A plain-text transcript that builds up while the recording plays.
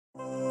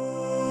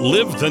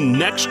Live the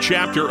next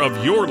chapter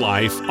of your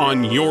life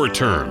on your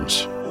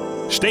terms.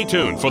 Stay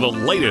tuned for the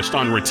latest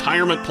on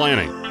retirement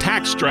planning,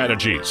 tax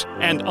strategies,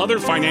 and other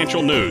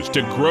financial news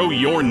to grow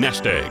your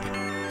nest egg.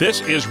 This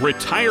is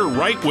Retire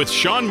Right with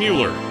Shawn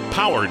Mueller,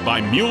 powered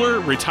by Mueller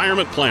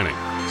Retirement Planning.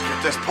 Let's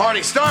get this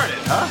party started,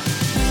 huh?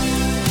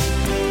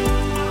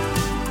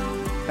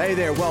 Hey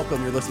there,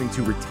 welcome. You're listening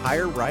to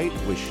Retire Right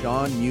with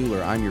Shawn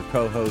Mueller. I'm your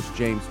co-host,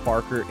 James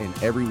Parker, and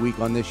every week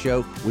on this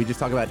show, we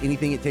just talk about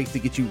anything it takes to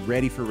get you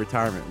ready for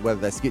retirement,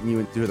 whether that's getting you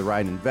into the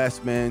right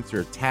investments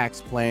or tax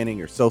planning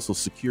or Social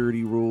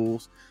Security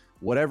rules,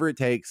 whatever it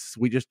takes.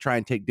 We just try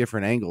and take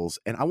different angles.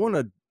 And I want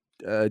to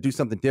do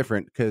something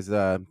different because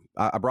I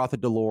brought the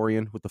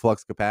DeLorean with the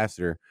flux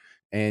capacitor,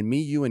 and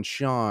me, you, and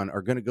Shawn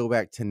are going to go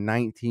back to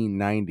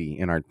 1990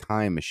 in our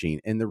time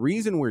machine. And the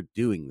reason we're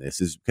doing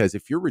this is because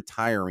if you're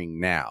retiring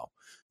now,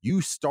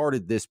 you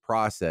started this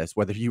process,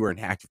 whether you were an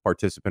active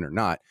participant or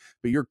not,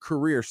 but your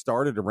career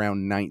started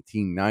around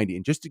 1990.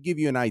 And just to give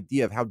you an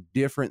idea of how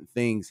different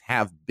things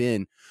have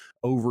been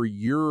over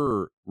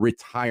your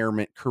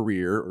retirement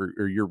career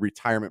or your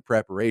retirement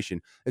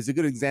preparation is a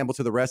good example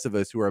to the rest of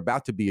us who are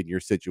about to be in your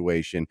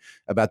situation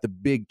about the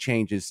big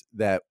changes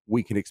that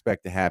we can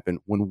expect to happen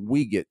when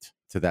we get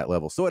to that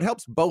level. So it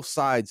helps both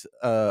sides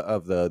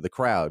of the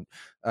crowd.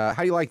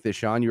 How you like this,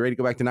 Shawn? You ready to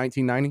go back to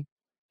 1990?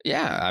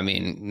 Yeah, I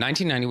mean,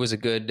 1990 was a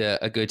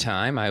good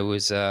time. I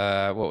was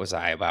what was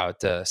I,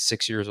 about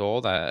 6 years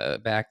old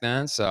back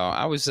then? So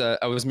I was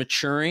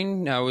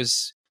maturing. I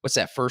was, what's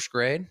that, first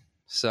grade?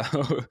 So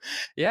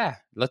yeah,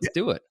 let's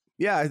do it.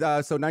 Yeah,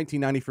 so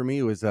 1990 for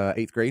me was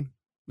eighth grade.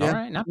 Yeah. All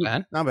right, not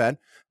bad. Not bad.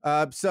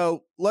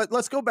 So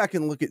let's go back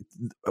and look at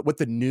what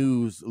the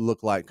news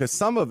looked like, because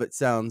some of it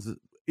sounds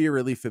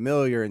eerily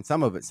familiar and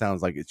some of it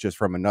sounds like it's just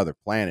from another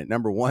planet.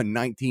 Number one,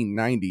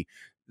 1990.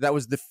 That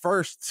was the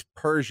first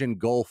Persian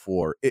Gulf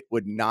War. It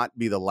would not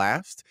be the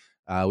last.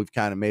 We've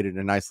kind of made it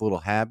a nice little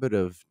habit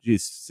of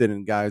just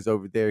sending guys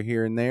over there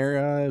here and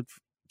there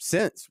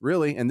since,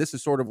 really. And this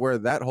is sort of where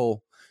that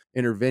whole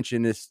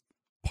interventionist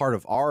part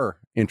of our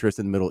interest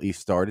in the Middle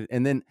East started.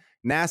 And then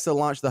NASA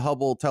launched the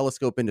Hubble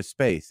telescope into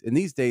space. And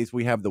these days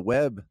we have the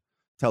Webb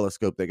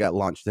telescope that got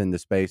launched into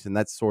space. And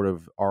that's sort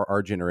of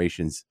our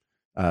generation's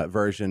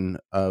version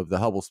of the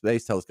Hubble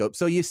Space Telescope.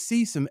 So you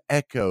see some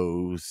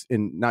echoes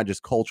in not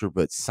just culture,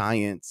 but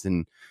science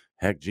and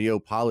heck,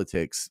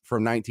 geopolitics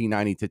from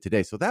 1990 to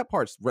today. So that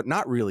part's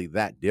not really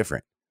that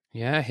different.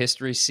 Yeah,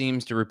 history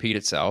seems to repeat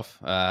itself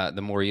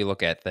the more you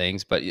look at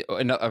things. But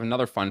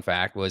another fun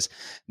fact was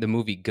the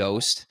movie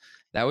Ghost.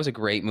 That was a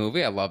great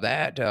movie. I love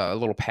that. A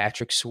little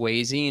Patrick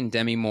Swayze and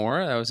Demi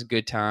Moore. That was a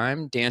good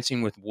time.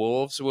 Dancing with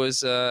Wolves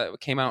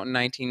came out in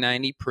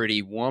 1990.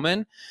 Pretty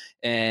Woman.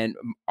 And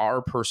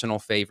our personal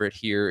favorite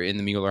here in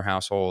the Mueller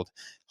household,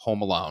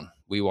 Home Alone.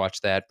 We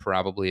watch that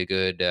probably a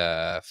good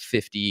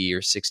 50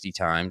 or 60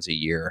 times a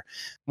year.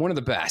 One of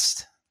the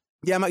best.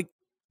 Yeah, my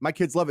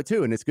kids love it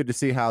too. And it's good to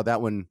see how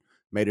that one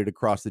made it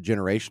across the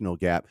generational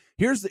gap.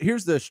 Here's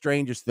the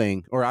strangest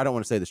thing, or I don't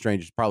want to say the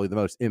strangest, probably the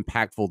most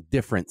impactful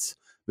difference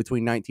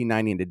between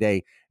 1990 and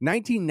today.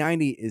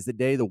 1990 is the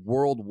day the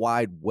World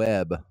Wide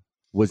Web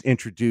was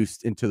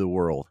introduced into the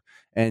world.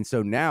 And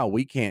so now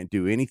we can't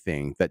do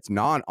anything that's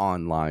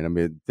non-online. I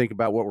mean, think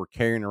about what we're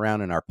carrying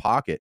around in our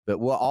pocket. But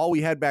all we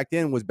had back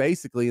then was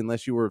basically,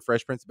 unless you were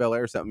Fresh Prince of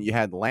Bel-Air or something, you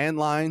had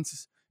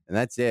landlines and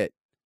that's it.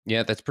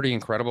 Yeah, that's pretty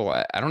incredible.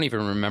 I don't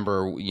even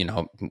remember,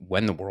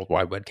 when the World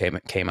Wide Web came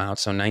out.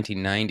 So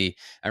 1990,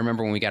 I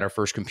remember when we got our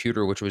first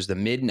computer, which was the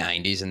mid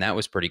 90s, and that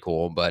was pretty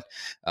cool. But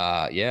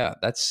yeah,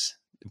 that's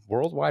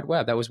World Wide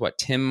Web. That was what,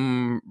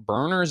 Tim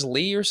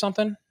Berners-Lee or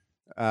something?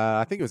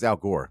 I think it was Al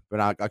Gore, but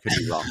I could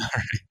be wrong.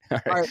 All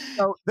right.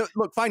 So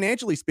look,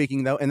 financially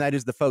speaking, though, and that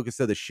is the focus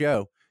of the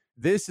show,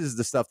 this is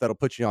the stuff that'll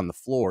put you on the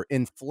floor.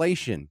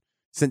 Inflation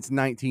since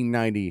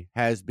 1990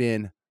 has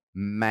been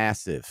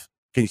massive.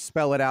 Can you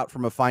spell it out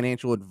from a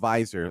financial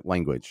advisor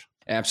language?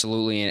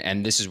 Absolutely,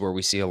 and this is where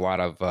we see a lot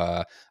of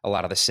the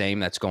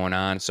same that's going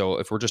on. So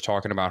if we're just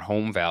talking about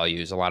home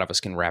values, a lot of us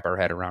can wrap our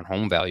head around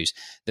home values.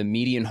 The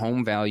median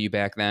home value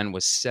back then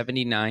was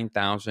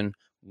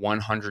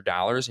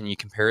 $79,100, and you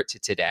compare it to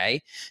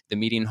today, the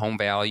median home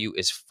value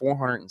is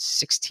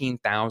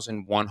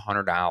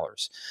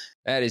 $416,100.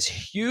 That is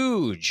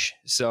huge.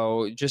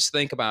 So just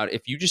think about,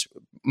 if you just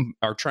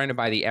are trying to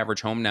buy the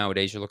average home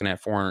nowadays, you're looking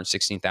at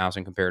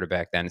 $416,000 compared to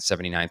back then at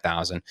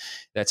 $79,000.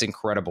 That's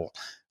incredible.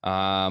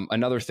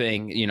 Another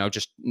thing,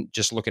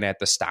 just looking at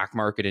the stock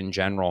market in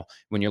general,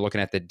 when you're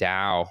looking at the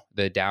Dow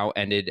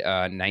ended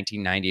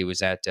 1990, it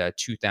was at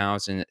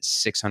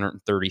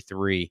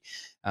 2,633.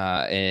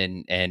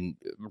 And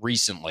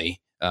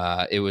recently,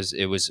 it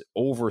was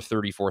over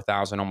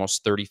 34,000,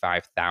 almost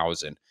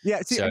 35,000.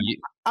 Yeah, see,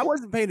 I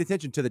wasn't paying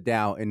attention to the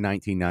Dow in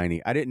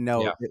 1990. I didn't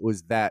know it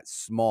was that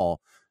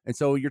small. And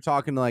so you're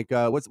talking like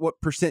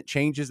what percent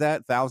change is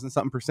that? 1,000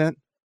 something percent?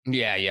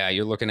 Yeah,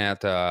 you're looking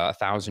at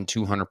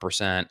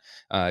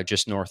 1,200%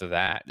 just north of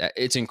that.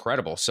 It's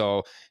incredible.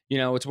 So,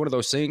 it's one of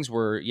those things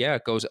where, yeah,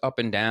 it goes up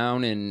and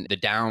down, and the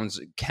downs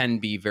can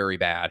be very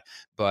bad.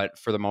 But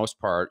for the most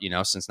part,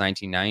 since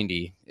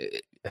 1990,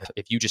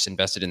 if you just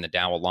invested in the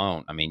Dow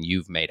alone, I mean,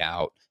 you've made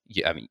out,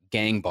 I mean,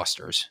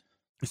 gangbusters.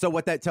 So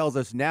what that tells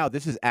us now,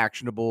 this is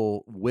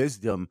actionable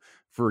wisdom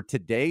for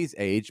today's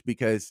age,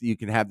 because you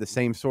can have the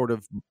same sort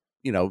of,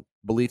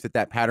 belief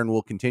that pattern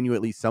will continue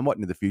at least somewhat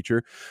into the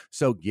future.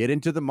 So get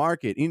into the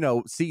market.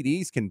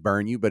 CDs can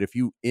burn you, but if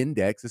you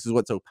index, this is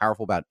what's so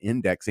powerful about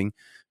indexing,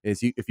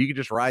 is if you could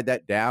just ride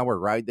that Dow or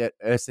ride that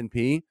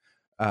S&P,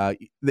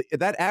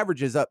 that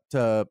averages up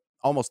to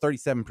almost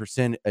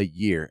 37% a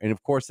year. And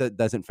of course, that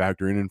doesn't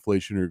factor in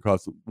inflationary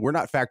costs. We're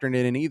not factoring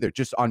it in either,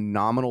 just on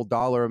nominal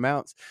dollar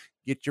amounts.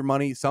 Get your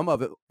money, some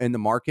of it, in the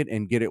market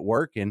and get it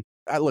working.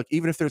 Look,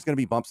 even if there's going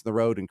to be bumps in the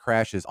road and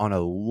crashes, on a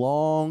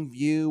long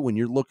view, when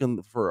you're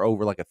looking for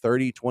over like a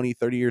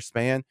 30-year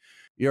span,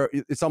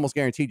 it's almost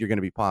guaranteed you're going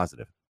to be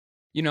positive.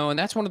 And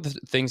that's one of the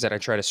things that I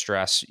try to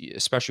stress,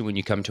 especially when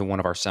you come to one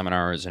of our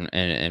seminars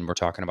and we're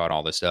talking about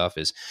all this stuff,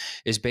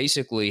 is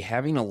basically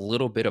having a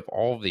little bit of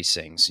all of these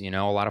things. A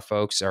lot of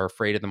folks are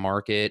afraid of the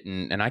market,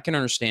 and I can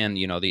understand,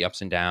 the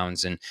ups and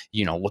downs and,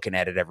 looking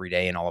at it every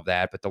day and all of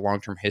that. But the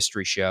long-term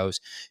history shows,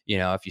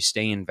 if you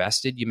stay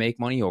invested, you make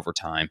money over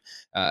time.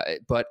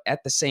 But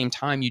at the same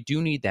time, you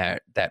do need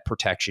that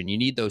protection. You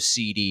need those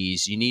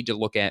CDs. You need to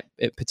look at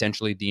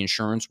potentially the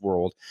insurance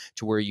world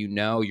to where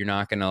you're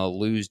not going to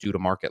lose due to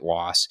market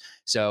loss.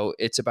 So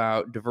it's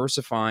about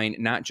diversifying,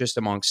 not just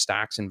amongst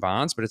stocks and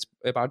bonds, but it's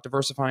about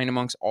diversifying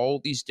amongst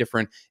all these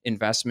different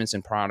investments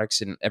and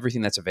products and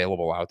everything that's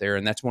available out there.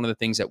 And that's one of the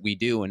things that we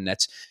do. And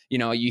that's,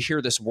 you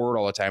hear this word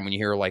all the time when you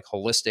hear like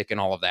holistic and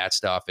all of that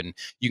stuff, and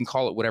you can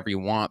call it whatever you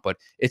want, but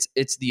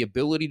it's the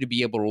ability to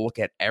be able to look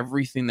at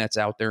everything that's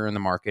out there in the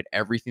market,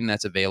 everything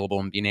that's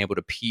available, and being able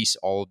to piece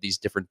all of these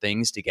different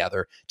things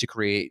together to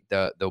create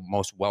the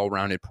most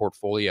well-rounded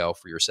portfolio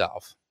for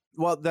yourself.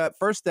 Well, the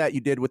first stat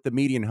you did with the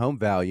median home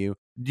value,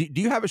 do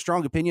you have a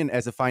strong opinion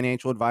as a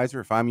financial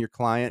advisor? If I'm your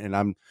client and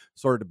I'm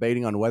sort of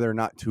debating on whether or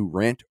not to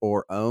rent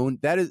or own,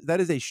 that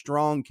is a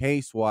strong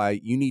case why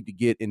you need to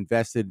get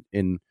invested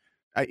in.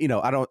 I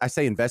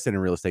say invested in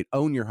real estate,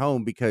 own your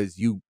home, because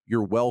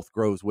your wealth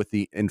grows with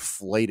the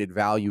inflated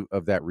value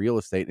of that real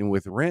estate, and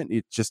with rent,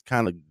 it just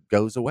kind of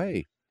goes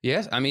away.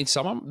 Yes, I mean,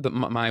 some of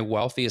my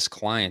wealthiest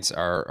clients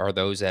are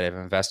those that have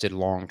invested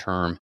long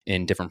term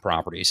in different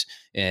properties,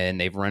 and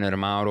they've rented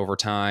them out over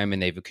time,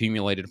 and they've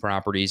accumulated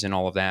properties and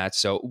all of that.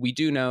 So we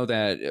do know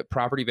that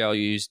property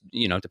values,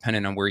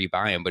 depending on where you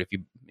buy them, but if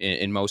you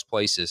in most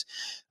places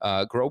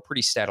grow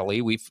pretty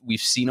steadily. We've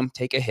seen them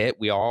take a hit.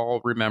 We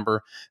all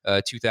remember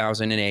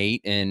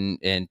 2008,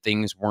 and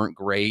things weren't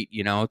great.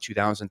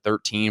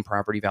 2013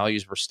 property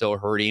values were still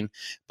hurting,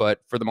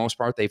 but for the most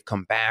part, they've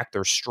come back.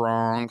 They're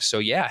strong. So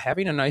yeah,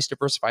 having a nice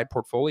diversified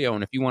portfolio,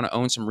 and if you want to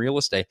own some real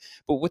estate.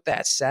 But with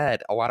that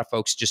said, a lot of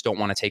folks just don't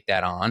want to take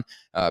that on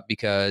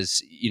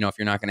because if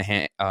you're not going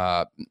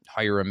to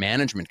hire a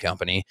management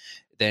company,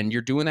 then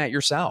you're doing that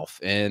yourself,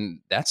 and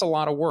that's a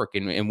lot of work.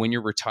 And when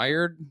you're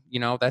retired,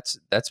 that's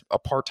a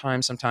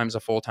part-time, sometimes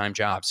a full-time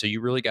job. So you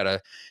really got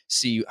to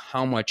see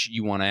how much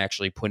you want to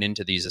actually put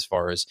into these as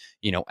far as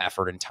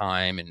effort and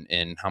time,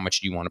 and how much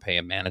do you want to pay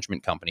a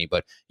management company.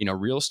 But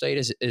real estate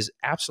is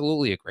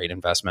absolutely a great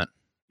investment.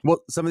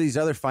 Well, some of these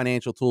other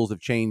financial tools have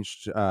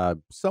changed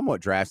somewhat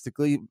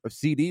drastically.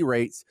 CD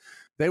rates,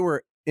 they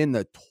were in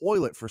the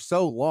toilet for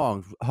so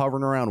long,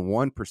 hovering around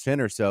 1%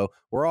 or so.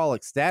 We're all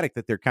ecstatic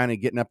that they're kind of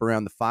getting up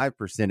around the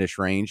 5%-ish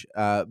range.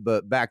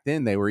 But back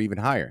then they were even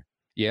higher.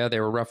 Yeah, they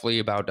were roughly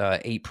about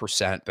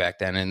 8% back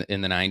then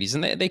in the 90s,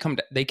 and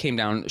they came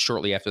down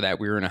shortly after that.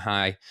 We were in a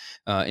high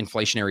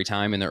inflationary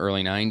time in the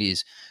early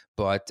 90s,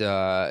 but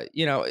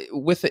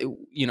with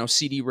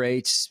CD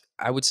rates,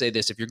 I would say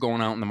this: if you're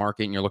going out in the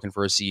market and you're looking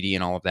for a CD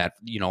and all of that,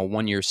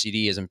 1-year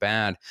CD isn't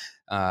bad.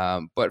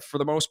 But for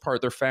the most part,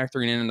 they're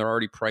factoring in and they're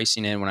already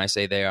pricing in. When I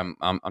say they, I'm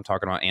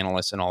talking about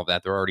analysts and all of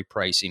that. They're already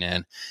pricing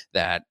in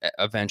that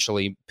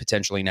eventually,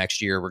 potentially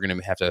next year, we're going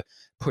to have to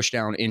push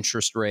down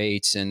interest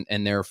rates,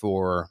 and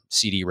therefore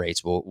CD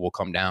rates will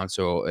come down.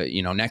 So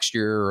next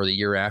year or the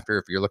year after,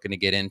 if you're looking to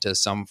get into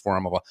some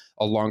form of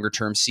a longer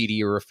term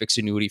CD or a fixed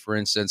annuity, for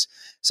instance,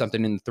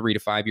 something in the 3 to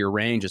 5 year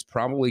range is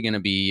probably going to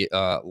be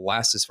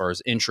less as far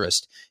as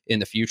interest in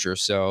the future.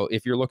 So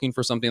if you're looking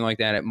for something like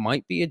that, it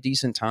might be a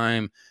decent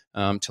time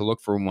to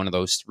look for one of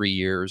those 3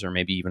 years or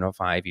maybe even a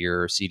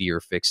 5-year CD or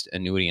fixed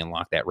annuity and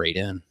lock that rate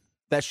in.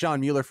 That's Shawn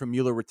Mueller from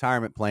Mueller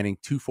Retirement Planning,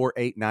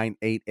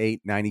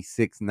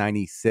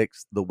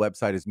 248-988-9696. The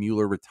website is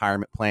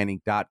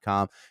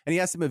MuellerRetirementPlanning.com. And he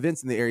has some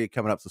events in the area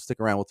coming up, so stick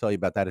around. We'll tell you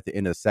about that at the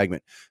end of the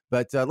segment.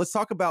 But let's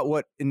talk about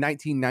what in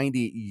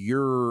 1990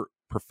 your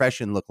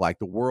profession looked like,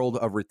 the world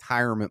of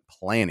retirement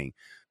planning.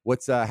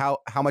 What's how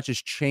much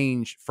has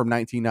changed from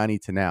 1990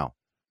 to now?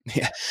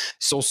 Yeah,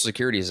 Social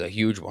Security is a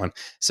huge one.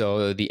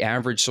 So the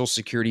average Social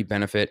Security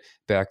benefit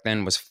back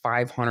then was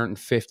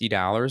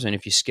 $550. And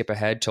if you skip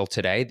ahead till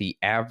today, the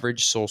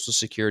average Social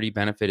Security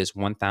benefit is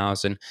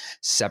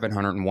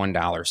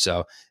 $1,701.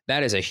 So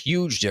that is a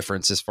huge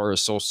difference as far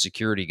as Social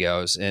Security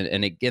goes.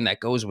 And again, that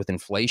goes with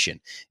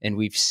inflation. And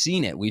we've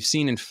seen it. We've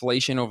seen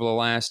inflation over the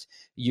last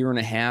year and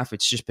a half.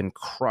 It's just been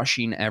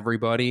crushing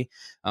everybody.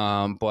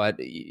 But,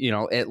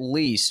 at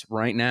least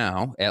right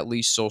now, at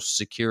least Social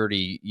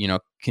Security,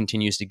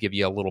 continues to give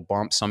you a little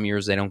bump. Some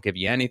years they don't give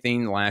you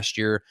anything. Last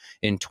year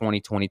in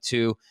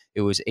 2022,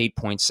 it was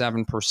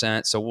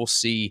 8.7%. So we'll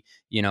see,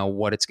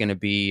 what it's going to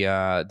be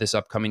this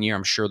upcoming year.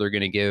 I'm sure they're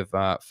going to give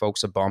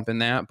folks a bump in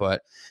that.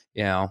 But,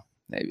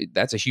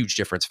 that's a huge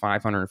difference,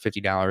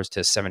 $550 to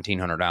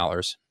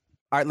 $1,700.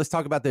 All right, let's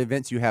talk about the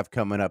events you have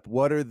coming up.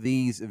 What are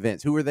these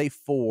events? Who are they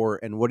for,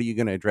 and what are you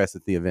going to address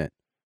at the event?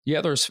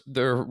 Yeah,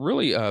 they're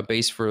really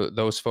based for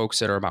those folks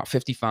that are about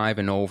 55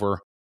 and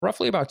over,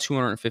 roughly about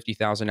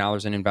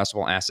 $250,000 in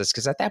investable assets.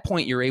 Because at that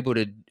point, you're able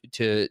to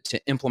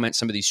implement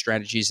some of these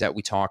strategies that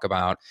we talk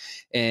about,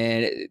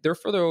 and they're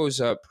for those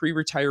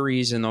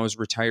pre-retirees and those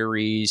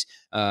retirees.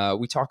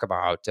 We talk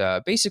about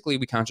basically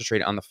we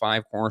concentrate on the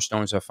 5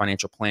 cornerstones of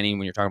financial planning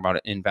when you're talking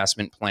about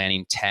investment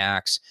planning,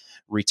 tax,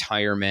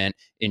 retirement,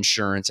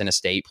 insurance, and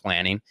estate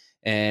planning.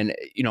 And,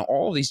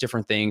 all of these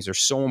different things are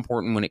so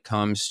important when it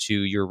comes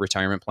to your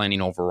retirement planning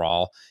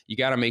overall. You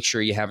got to make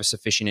sure you have a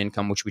sufficient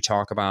income, which we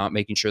talk about,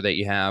 making sure that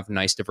you have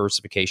nice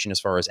diversification as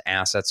far as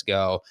assets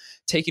go,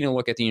 taking a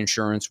look at the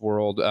insurance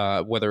world,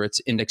 whether it's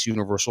index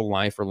universal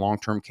life or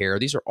long-term care.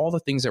 These are all the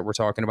things that we're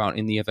talking about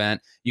in the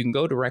event. You can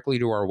go directly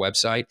to our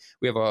website.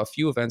 We have a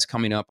few events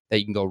coming up that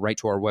you can go right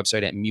to our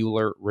website at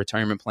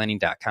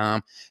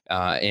MuellerRetirementPlanning.com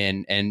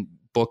and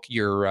book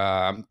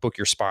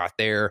your spot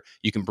there.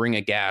 You can bring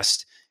a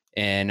guest.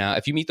 And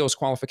if you meet those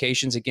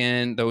qualifications,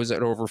 again, those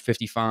that are over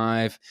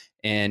 55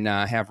 and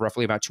have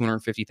roughly about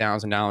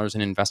 $250,000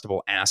 in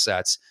investable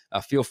assets,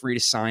 feel free to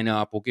sign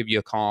up. We'll give you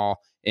a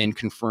call and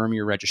confirm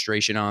your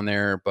registration on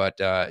there. But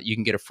you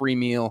can get a free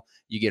meal,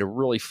 you get a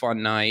really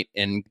fun night,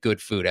 and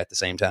good food at the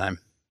same time.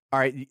 All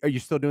right. Are you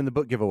still doing the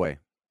book giveaway?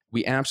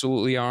 We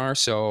absolutely are.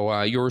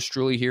 So yours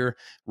truly here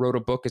wrote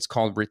a book. It's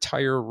called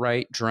Retire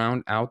Right,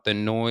 Drown Out the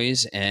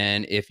Noise.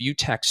 And if you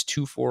text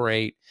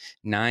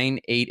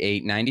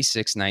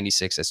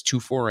 248-988-9696, that's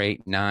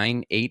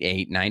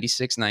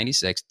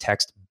 248-988-9696,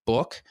 text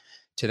book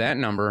to that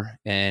number,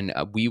 and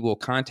we will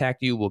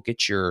contact you. We'll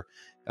get your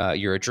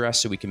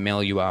address so we can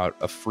mail you out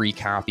a free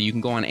copy. You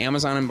can go on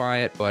Amazon and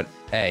buy it, but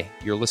hey,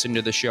 you're listening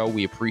to the show.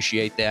 We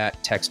appreciate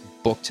that. Text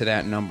book to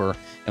that number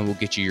and we'll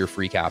get you your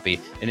free copy.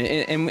 And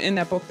in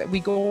that book that we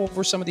go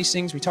over some of these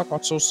things, we talk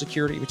about Social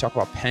Security, we talk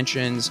about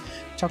pensions,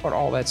 we talk about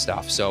all that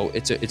stuff. So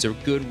it's a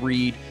good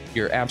read.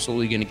 You're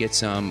absolutely going to get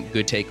some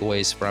good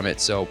takeaways from it.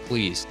 So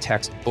please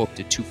text book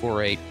to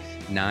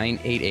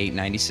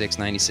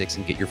 248-988-9696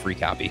 and get your free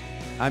copy.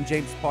 I'm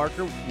James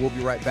Parker. We'll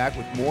be right back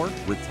with more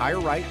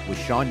Retire Right with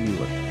Shawn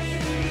Mueller.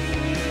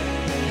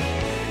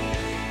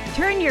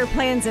 Turn your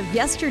plans of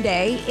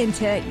yesterday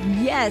into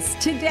yes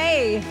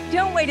today.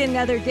 Don't wait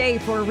another day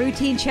for a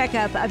routine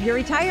checkup of your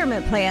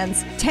retirement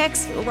plans.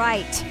 Text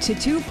RIGHT to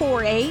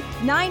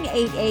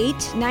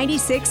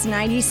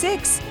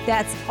 248-988-9696.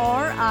 That's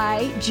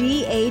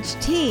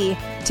RIGHT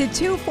to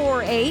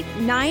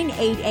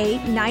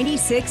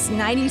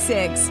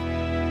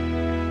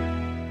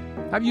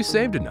 248-988-9696. Have you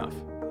saved enough?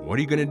 What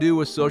are you going to do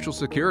with Social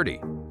Security?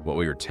 What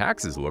will your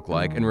taxes look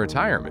like in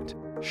retirement?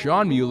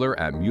 Shawn Mueller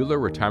at Mueller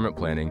Retirement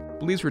Planning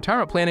believes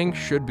retirement planning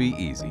should be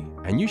easy,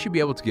 and you should be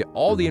able to get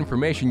all the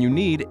information you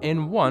need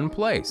in one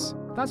place.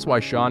 That's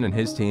why Shawn and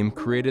his team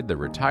created the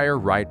Retire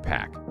Right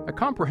Pack, a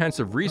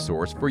comprehensive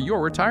resource for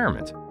your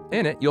retirement.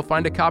 In it, you'll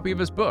find a copy of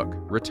his book,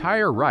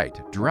 Retire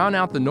Right, Drown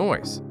Out the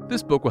Noise.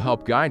 This book will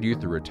help guide you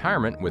through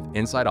retirement with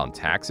insight on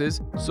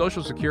taxes,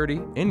 Social Security,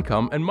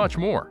 income, and much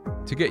more.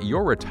 To get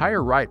your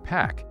Retire Right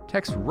pack,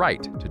 text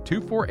RIGHT to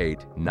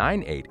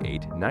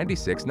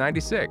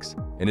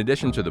 248-988-9696. In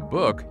addition to the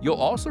book, you'll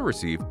also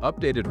receive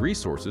updated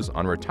resources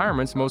on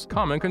retirement's most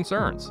common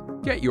concerns.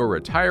 Get your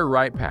Retire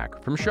Right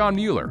pack from Shawn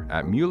Mueller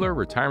at Mueller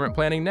Retirement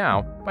Planning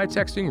now by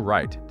texting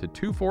RIGHT to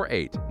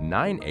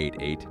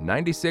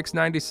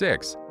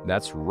 248-988-9696.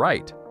 That's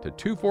RIGHT to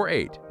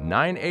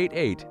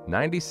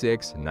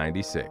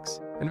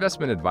 248-988-9696.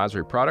 Investment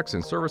advisory products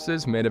and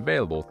services made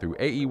available through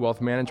AE Wealth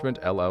Management,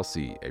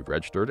 LLC, a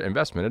registered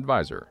investment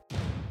advisor.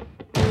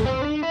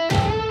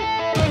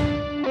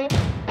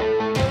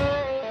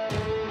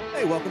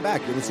 Hey, welcome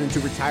back. You're listening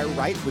to Retire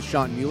Right with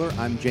Shawn Mueller.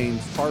 I'm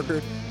James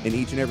Parker, and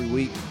each and every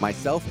week,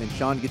 myself and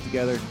Shawn get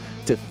together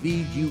to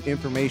feed you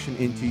information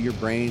into your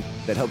brain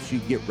that helps you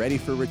get ready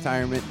for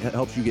retirement,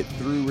 helps you get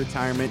through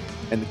retirement.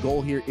 And the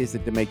goal here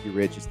isn't to make you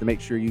rich, it's to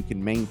make sure you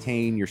can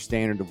maintain your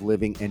standard of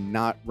living and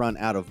not run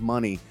out of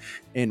money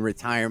in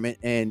retirement.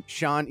 And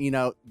Shawn,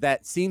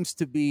 that seems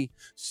to be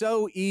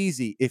so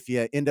easy if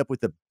you end up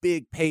with a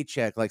big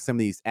paycheck like some of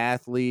these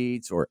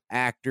athletes or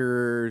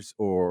actors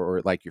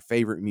or like your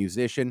favorite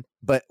musician.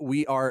 But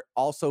we are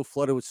also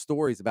flooded with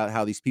stories about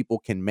how these people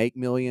can make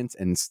millions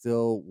and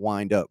still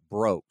wind up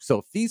broke. So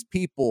if these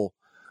people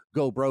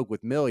go broke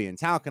with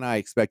millions, how can I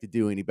expect to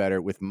do any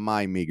better with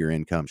my meager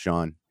income,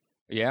 Shawn?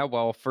 Yeah,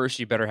 well, first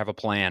you better have a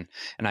plan.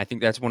 And I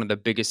think that's one of the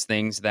biggest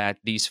things that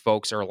these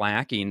folks are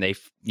lacking.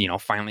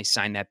 Finally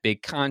signed that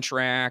big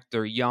contract.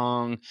 They're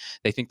young.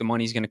 They think the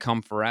money's going to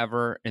come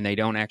forever, and they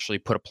don't actually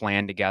put a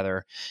plan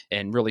together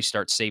and really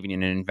start saving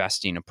and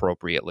investing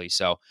appropriately.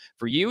 So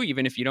for you,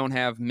 even if you don't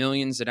have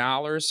millions of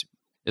dollars,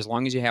 as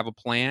long as you have a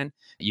plan,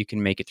 you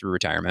can make it through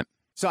retirement.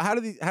 So how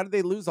do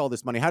they lose all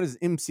this money? How does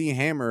MC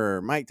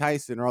Hammer, Mike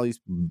Tyson, or all these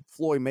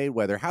Floyd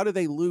Mayweather, how do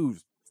they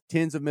lose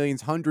tens of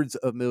millions, hundreds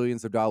of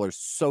millions of dollars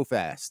so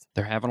fast?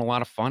 They're having a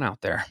lot of fun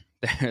out there.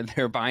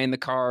 They're buying the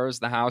cars,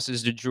 the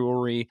houses, the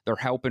jewelry. They're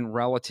helping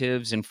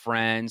relatives and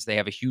friends. They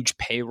have a huge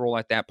payroll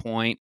at that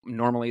point.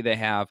 Normally, they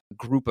have a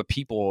group of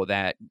people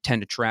that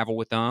tend to travel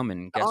with them.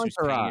 And guess who's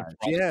paying?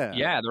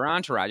 Yeah, their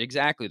entourage.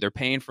 Exactly. They're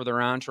paying for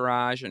their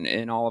entourage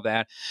and all of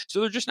that.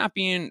 So they're just not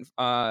being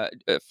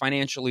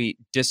financially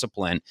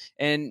disciplined.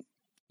 And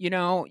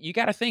you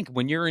got to think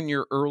when you're in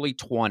your early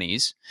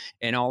 20s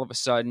and all of a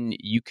sudden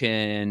you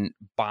can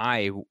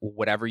buy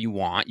whatever you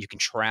want, you can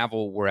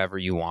travel wherever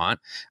you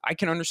want. I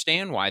can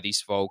understand why these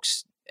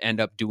folks end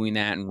up doing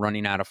that and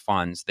running out of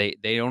funds. They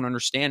don't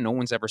understand. No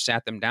one's ever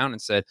sat them down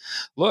and said,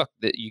 look,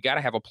 you got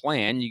to have a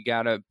plan. You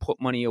got to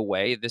put money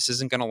away. This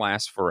isn't going to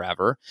last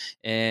forever,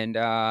 and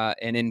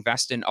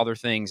invest in other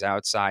things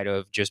outside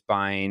of just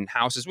buying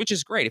houses, which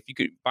is great. If you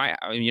could buy,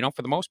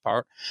 for the most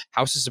part,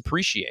 houses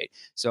appreciate.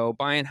 So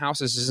buying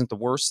houses isn't the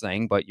worst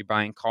thing, but you're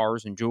buying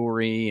cars and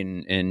jewelry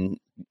and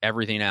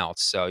everything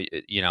else. So,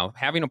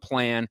 having a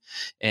plan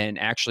and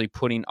actually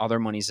putting other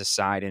monies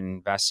aside and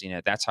investing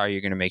it, that's how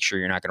you're going to make sure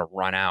you're not going to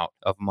run out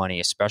of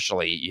money,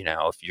 especially,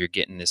 if you're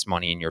getting this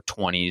money in your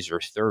 20s or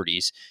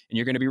 30s and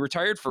you're going to be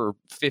retired for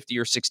 50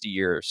 or 60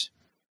 years.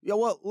 Yeah,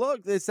 well,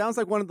 look, it sounds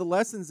like one of the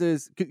lessons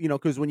is,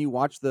 because when you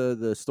watch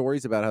the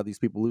stories about how these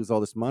people lose all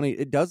this money,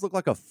 it does look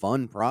like a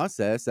fun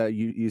process.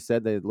 You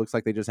said that it looks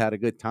like they just had a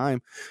good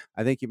time.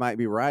 I think you might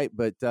be right,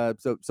 but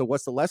so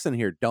what's the lesson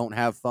here? Don't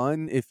have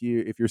fun if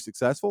you're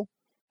successful.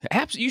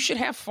 You should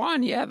have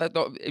fun. Yeah,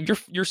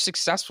 you're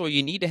successful.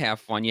 You need to have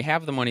fun. You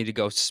have the money to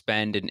go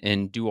spend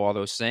and do all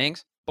those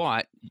things,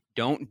 but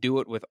don't do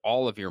it with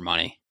all of your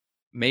money.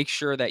 Make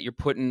sure that you're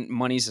putting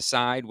monies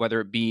aside,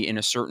 whether it be in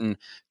a certain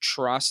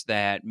trust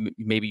that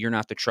maybe you're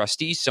not the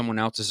trustee, someone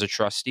else is a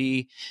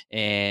trustee,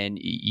 and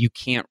you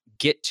can't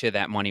get to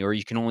that money, or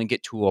you can only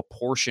get to a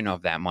portion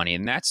of that money.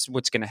 And that's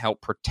what's going to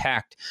help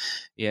protect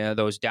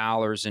those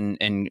dollars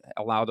and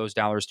allow those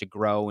dollars to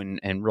grow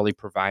and really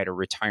provide a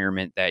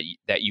retirement that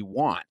you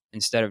want,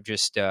 instead of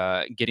just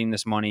getting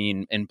this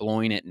money and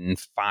blowing it in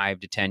 5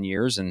 to 10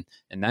 years. And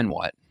then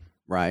what?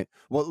 Right.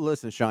 Well,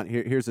 listen, Shawn,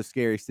 here's a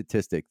scary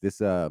statistic. This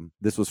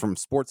was from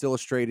Sports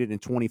Illustrated in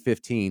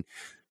 2015.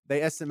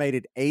 They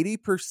estimated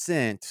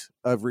 80%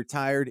 of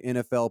retired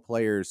NFL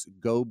players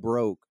go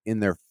broke in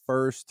their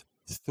first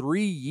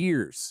 3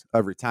 years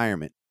of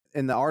retirement.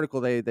 In the article,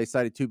 they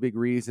cited two big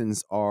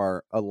reasons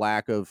are a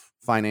lack of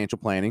financial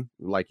planning.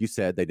 Like you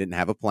said, they didn't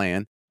have a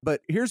plan.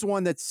 But here's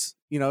one that's,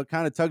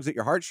 kind of tugs at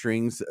your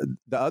heartstrings.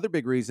 The other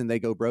big reason they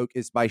go broke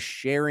is by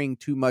sharing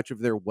too much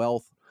of their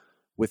wealth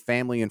with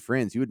family and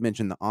friends. You had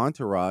mentioned the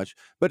entourage,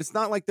 but it's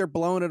not like they're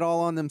blowing it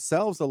all on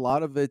themselves. A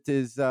lot of it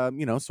is,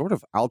 sort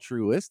of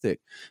altruistic.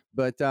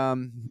 But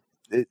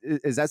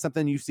is that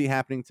something you see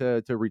happening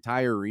to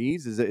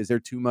retirees? Is there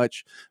too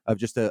much of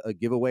just a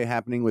giveaway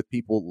happening with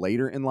people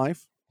later in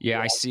life?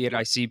 Yeah, I see it.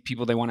 I see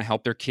people, they want to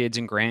help their kids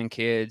and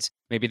grandkids.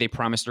 Maybe they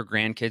promise their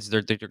grandkids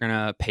they're going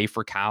to pay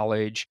for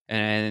college,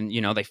 and,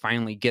 they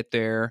finally get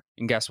there.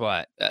 And guess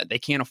what? They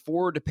can't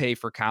afford to pay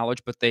for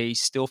college, but they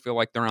still feel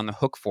like they're on the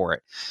hook for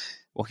it.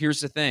 Well, here's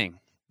the thing.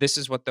 This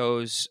is what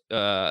those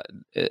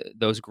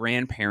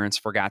grandparents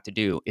forgot to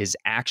do, is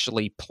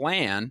actually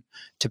plan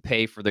to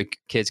pay for the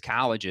kids'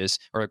 colleges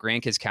or the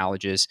grandkids'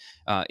 colleges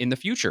in the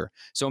future.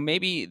 So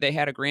maybe they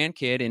had a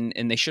grandkid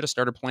and they should have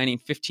started planning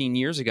 15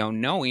 years ago,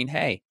 knowing,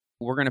 hey,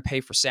 we're going to pay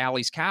for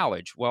Sally's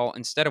college. Well,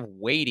 instead of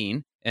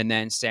waiting and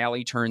then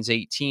Sally turns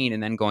 18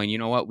 and then going, you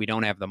know what, we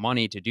don't have the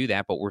money to do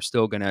that, but we're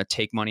still going to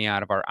take money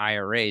out of our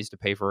IRAs to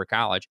pay for her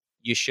college.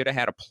 You should have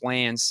had a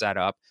plan set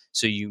up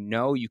so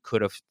you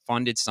could have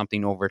funded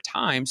something over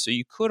time so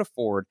you could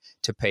afford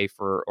to pay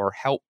for or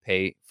help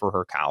pay for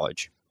her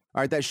college.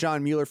 All right, that's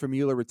Shawn Mueller from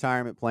Mueller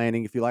Retirement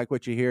Planning. If you like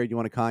what you hear, you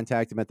want to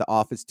contact him at the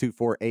office,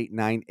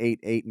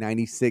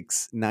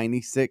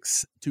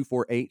 248-988-9696,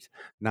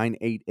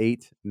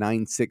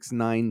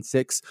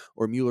 248-988-9696,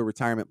 or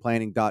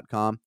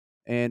MuellerRetirementPlanning.com.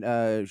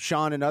 And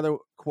Shawn, another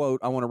quote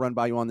I want to run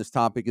by you on this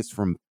topic is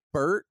from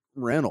Burt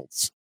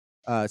Reynolds.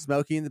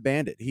 Smokey and the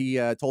Bandit. He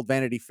told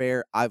Vanity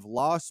Fair, "I've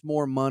lost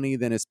more money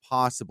than is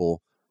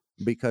possible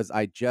because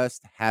I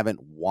just haven't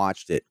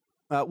watched it."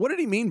 What did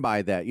he mean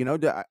by that?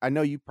 I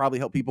know you probably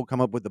help people come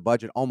up with the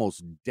budget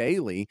almost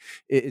daily.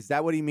 Is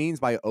that what he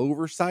means by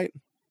oversight?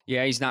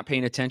 Yeah, he's not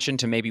paying attention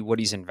to maybe what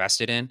he's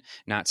invested in,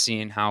 not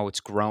seeing how it's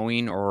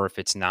growing or if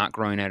it's not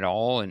growing at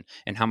all, and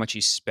how much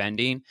he's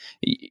spending.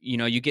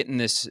 You get in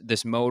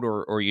this mode,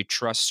 or you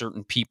trust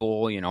certain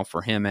people,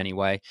 for him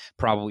anyway,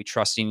 probably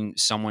trusting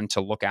someone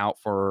to look out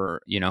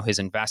for, his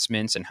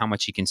investments and how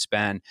much he can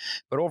spend.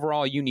 But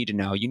overall, you need to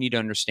know, you need to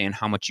understand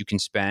how much you can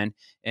spend.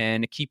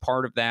 And a key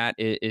part of that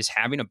is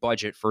having a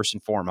budget first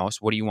and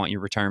foremost. What do you want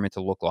your retirement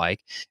to look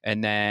like?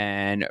 And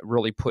then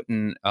really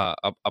putting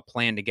a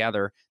plan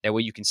together. That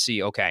way you can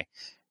see, okay,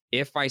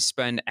 if I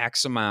spend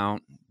X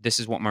amount, this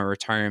is what my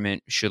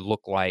retirement should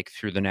look like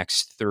through the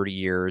next 30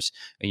 years,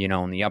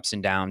 and the ups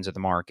and downs of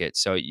the market.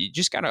 So you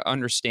just got to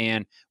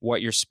understand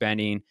what you're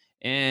spending,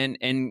 and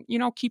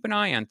keep an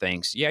eye on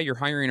things. Yeah, you're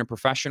hiring a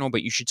professional,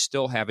 but you should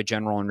still have a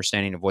general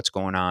understanding of what's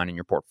going on in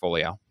your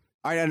portfolio.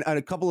 All right, and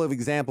a couple of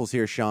examples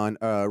here, Shawn.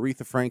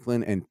 Aretha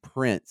Franklin and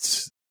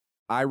Prince.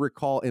 I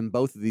recall in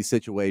both of these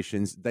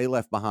situations, they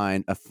left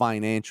behind a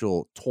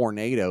financial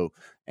tornado.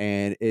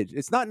 And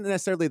it's not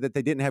necessarily that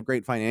they didn't have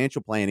great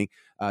financial planning.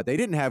 They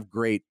didn't have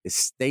great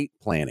estate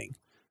planning.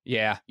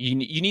 Yeah, you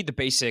need the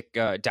basic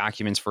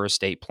documents for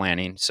estate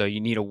planning. So you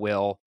need a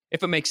will.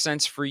 If it makes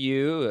sense for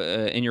you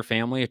and your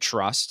family, a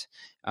trust.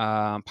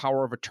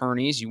 Power of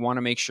attorneys. You want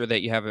to make sure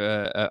that you have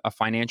a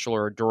financial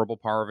or a durable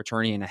power of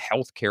attorney and a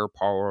healthcare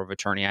power of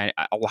attorney. A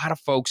lot of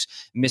folks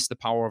miss the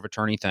power of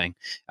attorney thing.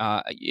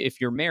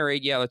 If you're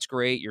married, yeah, that's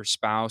great. Your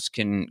spouse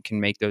can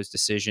make those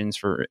decisions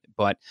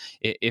but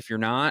if you're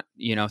not,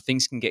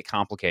 things can get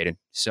complicated.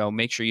 So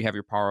make sure you have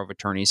your power of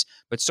attorneys.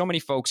 But so many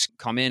folks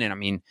come in, and I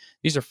mean,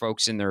 these are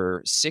folks in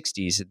their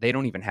 60s. They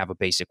don't even have a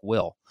basic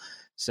will.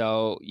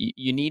 So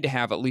you need to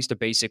have at least a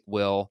basic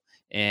will.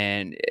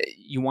 And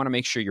you want to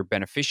make sure your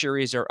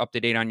beneficiaries are up to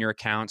date on your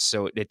accounts.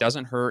 So it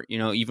doesn't hurt,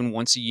 even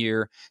once a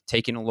year,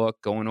 taking a look,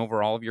 going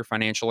over all of your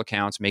financial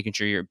accounts, making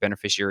sure your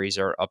beneficiaries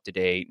are up to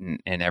date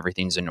and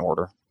everything's in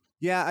order.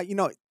 Yeah,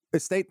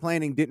 estate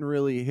planning didn't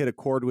really hit a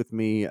chord with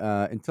me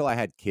until I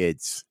had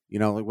kids.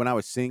 Like when I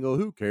was single,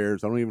 who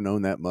cares? I don't even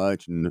own that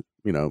much. And,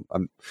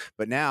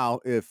 but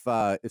now if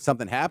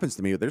something happens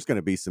to me, there's going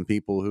to be some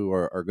people who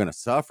are going to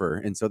suffer.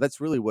 And so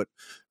that's really what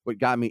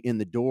got me in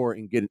the door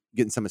and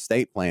getting some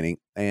estate planning.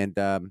 And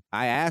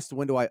I asked,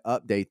 when do I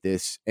update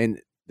this?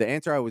 And the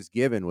answer I was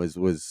given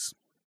was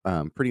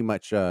pretty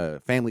much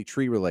family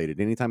tree related.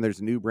 Anytime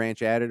there's a new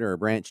branch added or a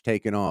branch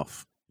taken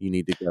off, you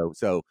need to go.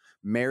 So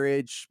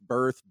marriage,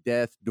 birth,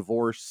 death,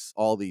 divorce,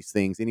 all these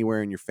things,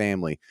 anywhere in your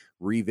family,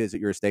 revisit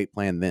your estate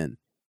plan then.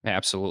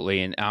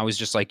 Absolutely. And I was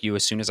just like you.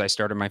 As soon as I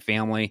started my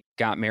family,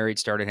 got married,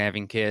 started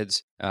having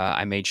kids,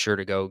 I made sure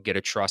to go get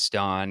a trust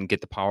done,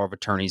 get the power of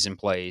attorneys in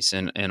place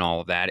and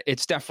all of that.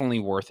 It's definitely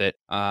worth it.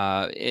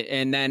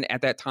 And then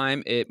at that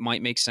time, it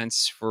might make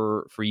sense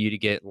for you to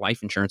get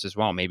life insurance as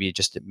well. Maybe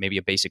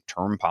a basic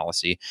term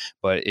policy.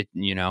 But in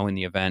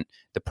the event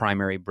the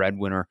primary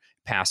breadwinner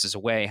passes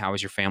away, how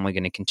is your family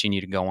going to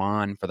continue to go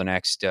on for the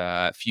next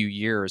few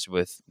years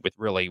with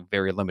really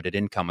very limited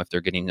income if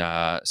they're getting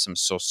some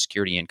Social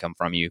Security income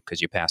from you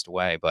because you passed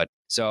away? But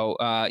so,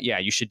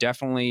 you should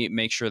definitely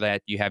make sure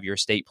that you have your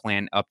estate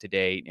plan up to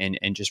date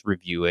and just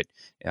review it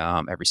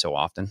every so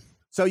often.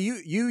 So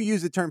you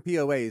use the term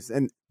POAs,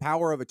 and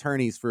power of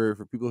attorneys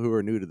for people who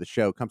are new to the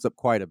show comes up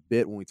quite a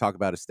bit when we talk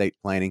about estate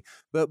planning.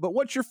 But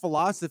what's your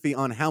philosophy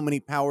on how many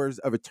powers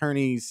of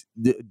attorneys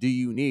do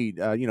you need?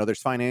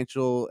 There's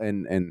financial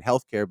and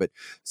healthcare, but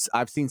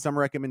I've seen some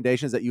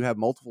recommendations that you have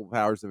multiple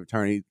powers of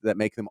attorney that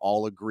make them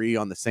all agree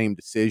on the same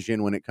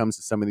decision when it comes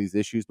to some of these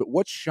issues. But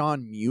what's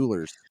Shawn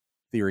Mueller's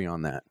theory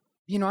on that?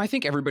 I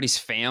think everybody's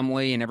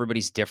family and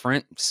everybody's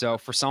different. So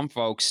for some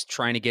folks,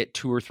 trying to get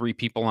 2 or 3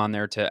 people on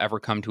there to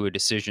ever come to a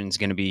decision is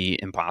going to be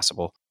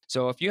impossible.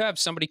 So if you have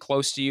somebody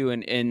close to you,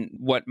 and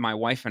what my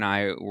wife and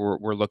I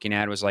were looking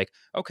at was like,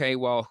 okay,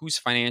 well, who's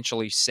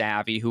financially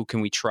savvy? Who can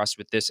we trust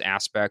with this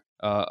aspect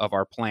of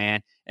our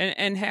plan?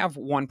 And have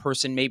one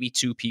person, maybe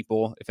 2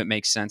 people, if it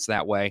makes sense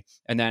that way.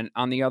 And then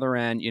on the other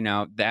end,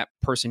 that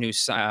person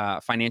who's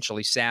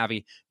financially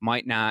savvy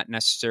might not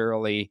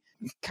necessarily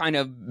kind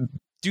of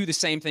do the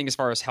same thing as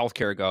far as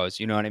healthcare goes.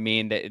 You know what I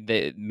mean?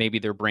 Maybe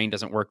their brain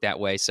doesn't work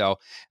that way. So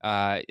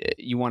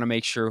you want to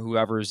make sure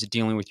whoever's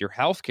dealing with your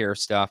healthcare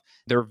stuff,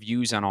 their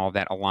views on all of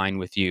that align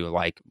with you.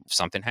 Like if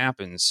something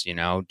happens,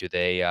 do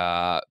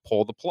they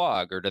pull the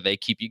plug or do they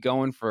keep you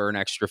going for an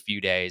extra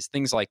few days?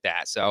 Things like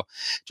that. So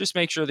just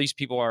make sure these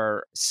people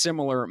are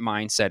similar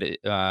mindset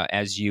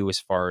as you as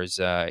far as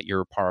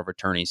your power of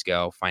attorneys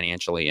go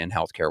financially and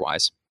healthcare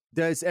wise.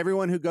 Does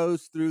everyone who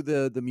goes through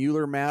the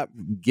Mueller map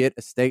get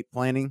estate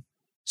planning?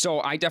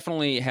 So I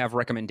definitely have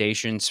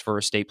recommendations for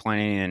estate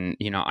planning,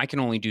 and I can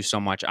only do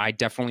so much. I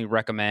definitely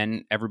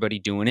recommend everybody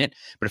doing it,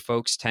 but if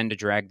folks tend to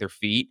drag their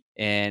feet,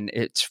 and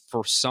it's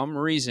for some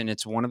reason,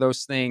 it's one of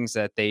those things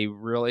that they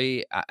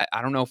really,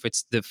 I don't know if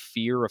it's the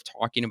fear of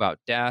talking about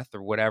death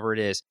or whatever it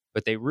is,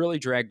 but they really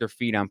drag their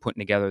feet on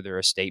putting together their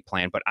estate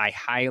plan. But I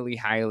highly,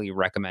 highly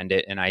recommend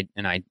it, and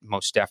I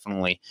most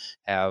definitely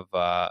have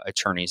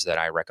attorneys that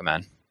I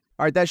recommend.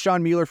 All right, that's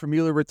Shawn Mueller from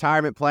Mueller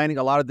Retirement Planning.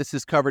 A lot of this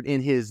is covered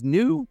in his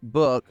new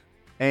book,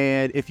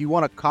 And if you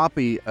want a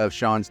copy of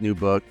Shawn's new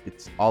book,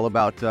 it's all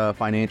about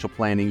financial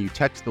planning. You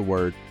text the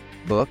word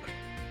book,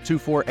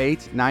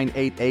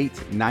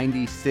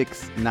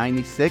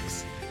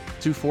 248-988-9696.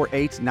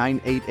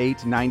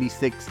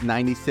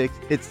 248-988-9696.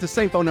 It's the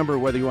same phone number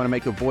whether you want to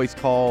make a voice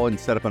call and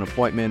set up an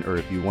appointment, or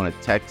if you want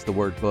to text the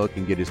word book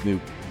and get his new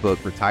book,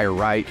 Retire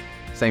Right.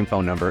 Same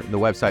phone number. The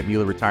website,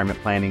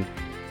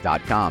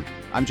 MuellerRetirementPlanning.com.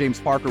 I'm James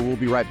Parker. We'll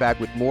be right back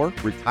with more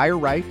Retire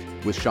Right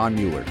with Shawn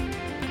Mueller.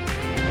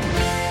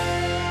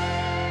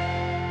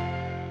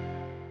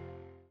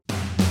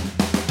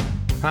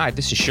 Hi,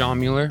 this is Shawn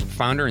Mueller,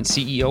 founder and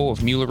CEO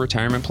of Mueller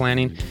Retirement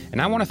Planning, and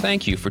I want to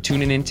thank you for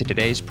tuning in to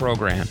today's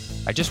program.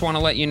 I just want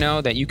to let you know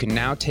that you can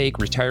now take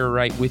Retire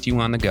Right with you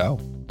on the go.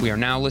 We are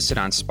now listed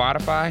on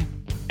Spotify,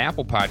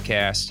 Apple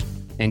Podcasts,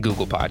 and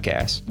Google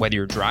Podcasts. Whether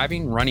you're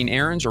driving, running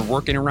errands, or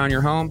working around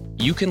your home,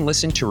 you can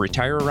listen to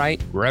Retire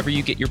Right wherever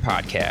you get your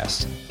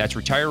podcasts. That's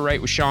Retire Right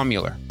with Shawn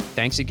Mueller.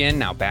 Thanks again.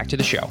 Now back to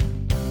the show.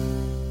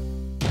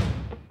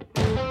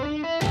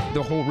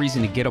 The whole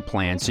reason to get a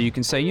plan, so you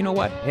can say, you know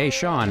what, hey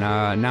Shawn,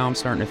 now I'm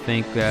starting to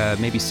think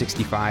maybe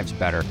 65 is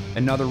better.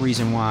 Another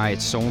reason why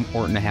it's so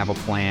important to have a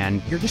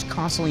plan, you're just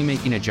constantly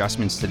making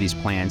adjustments to these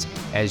plans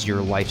as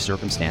your life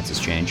circumstances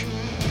change.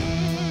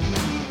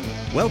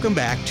 Welcome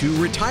back to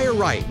Retire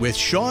Right with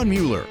Shawn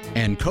Mueller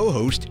and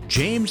co-host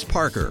James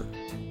Parker.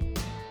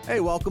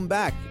 Hey, welcome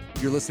back.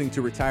 You're listening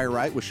to Retire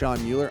Right with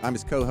Shawn Mueller. I'm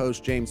his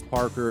co-host, James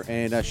Parker,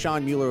 and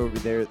Shawn Mueller over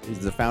there is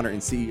the founder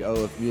and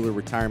CEO of Mueller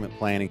Retirement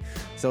Planning.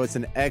 So it's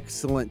an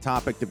excellent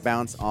topic to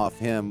bounce off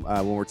him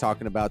when we're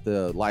talking about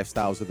the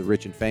lifestyles of the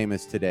rich and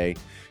famous today.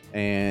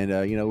 And,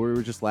 we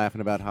were just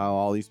laughing about how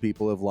all these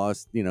people have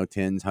lost,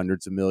 tens,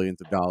 hundreds of millions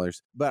of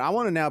dollars. But I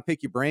want to now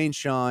pick your brain,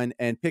 Shawn,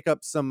 and pick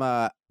up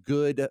some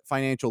good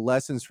financial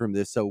lessons from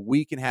this so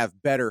we can have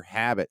better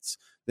habits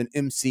than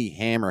MC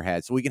Hammer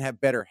had, so we can have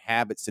better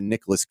habits than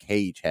Nicolas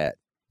Cage had.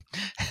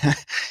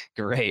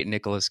 Great.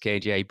 Nicolas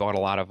Cage. Yeah, he bought a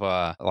lot of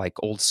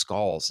old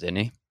skulls, didn't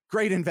he?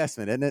 Great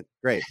investment, isn't it?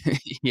 Great.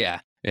 Yeah,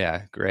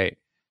 great.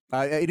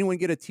 Anyone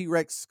get a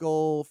T-Rex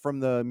skull from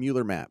the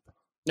Mueller map?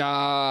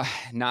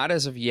 Not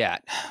as of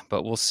yet,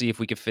 but we'll see if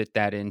we can fit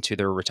that into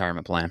their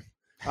retirement plan.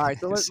 All right,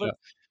 so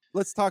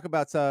let's talk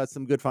about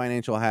some good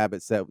financial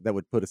habits that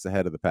would put us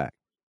ahead of the pack.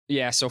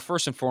 Yeah. So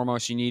first and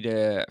foremost, you need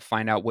to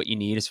find out what you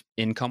need is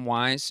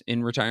income-wise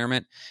in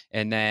retirement,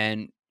 and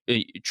then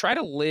try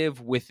to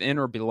live within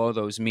or below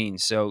those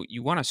means. So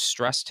you want to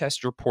stress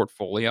test your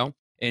portfolio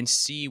and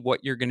see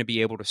what you're going to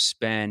be able to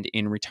spend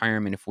in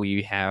retirement if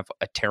we have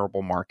a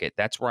terrible market.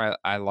 That's where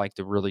I like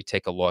to really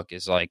take a look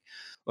is like,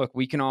 look,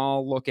 we can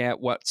all look at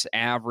what's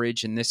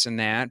average and this and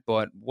that,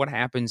 but what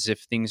happens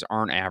if things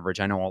aren't average?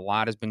 I know a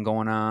lot has been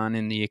going on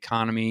in the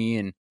economy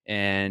and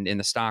in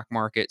the stock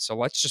market. So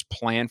let's just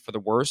plan for the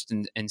worst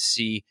and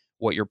see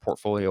what your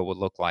portfolio would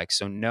look like.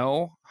 So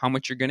know how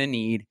much you're going to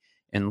need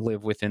and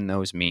live within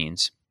those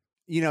means.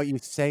 You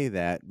say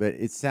that, but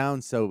it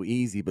sounds so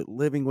easy, but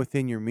living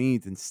within your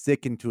means and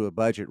sticking to a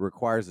budget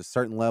requires a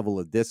certain level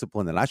of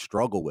discipline that I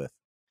struggle with.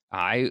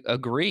 I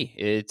agree.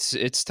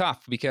 It's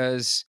tough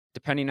because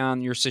depending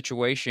on your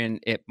situation,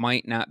 it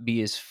might not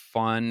be as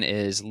fun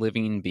as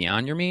living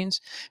beyond your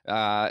means.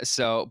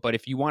 But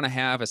if you want to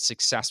have a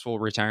successful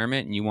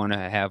retirement and you want to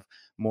have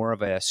more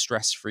of a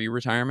stress-free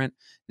retirement,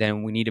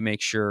 then we need to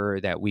make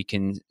sure that we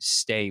can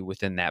stay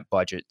within that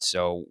budget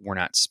so we're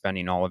not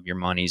spending all of your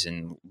monies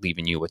and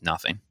leaving you with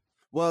nothing.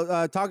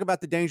 Well, talk about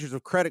the dangers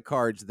of credit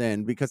cards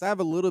then, because I have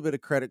a little bit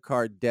of credit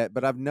card debt,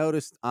 but I've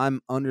noticed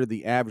I'm under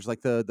the average.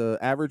 Like the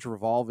average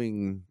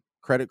revolving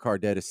credit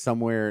card debt is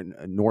somewhere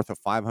north of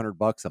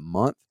 $500 a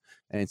month.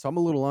 And so I'm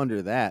a little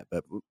under that,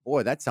 but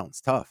boy, that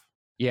sounds tough.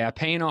 Yeah,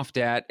 paying off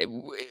debt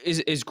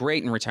is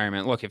great in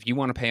retirement. Look, if you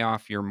want to pay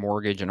off your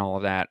mortgage and all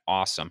of that,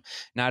 awesome.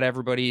 Not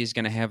everybody is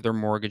going to have their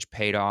mortgage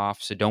paid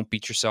off, so don't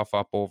beat yourself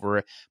up over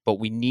it. But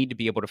we need to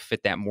be able to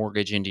fit that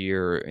mortgage into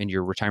your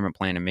retirement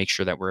plan and make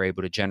sure that we're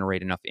able to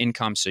generate enough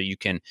income so you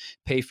can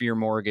pay for your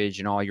mortgage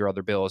and all your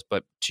other bills.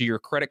 But to your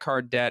credit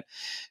card debt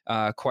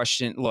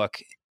question, look,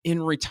 in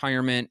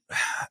retirement,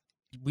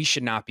 we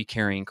should not be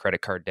carrying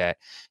credit card debt.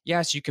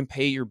 Yes, you can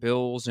pay your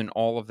bills and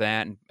all of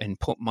that and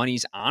put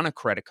monies on a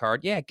credit card.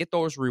 Yeah, get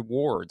those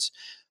rewards,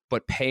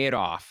 but pay it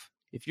off.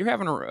 If you're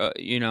having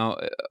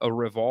a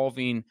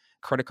revolving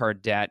credit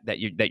card debt that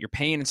you're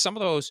paying, and some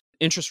of those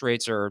interest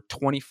rates are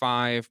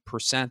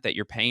 25% that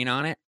you're paying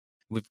on it,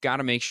 we've got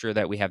to make sure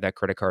that we have that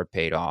credit card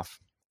paid off.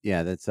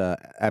 Yeah, that's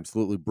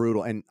absolutely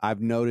brutal. And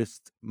I've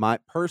noticed,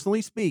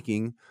 personally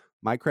speaking,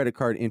 my credit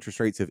card interest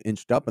rates have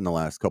inched up in the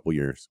last couple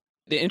years.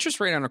 The interest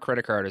rate on a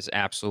credit card is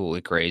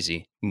absolutely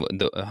crazy,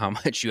 how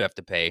much you have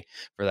to pay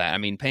for that. I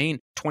mean,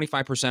 paying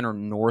 25% or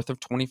north of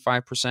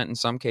 25% in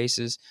some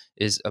cases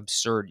is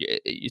absurd.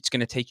 It's going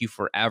to take you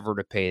forever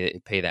to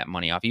pay that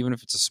money off, even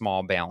if it's a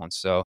small balance.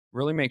 So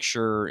really make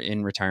sure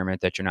in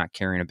retirement that you're not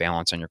carrying a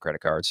balance on your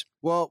credit cards.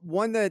 Well,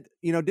 one that,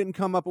 didn't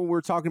come up when we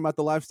were talking about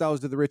the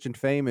lifestyles of the rich and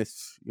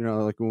famous,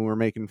 like when we were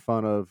making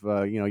fun of,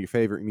 your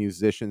favorite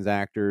musicians,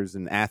 actors,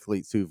 and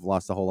athletes who've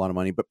lost a whole lot of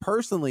money. But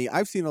personally,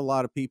 I've seen a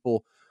lot of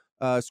people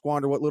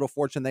squander what little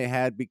fortune they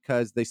had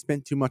because they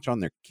spent too much on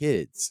their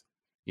kids.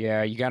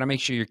 Yeah, you got to make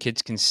sure your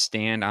kids can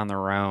stand on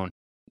their own.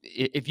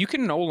 If you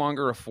can no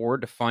longer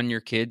afford to fund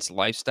your kids'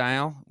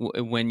 lifestyle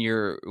when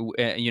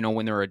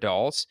when they're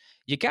adults,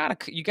 you gotta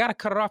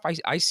cut it off.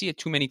 I see it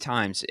too many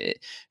times.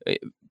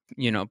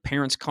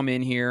 Parents come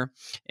in here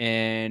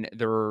and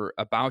they're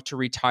about to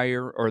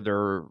retire or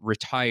they're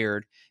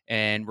retired,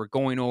 and we're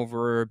going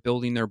over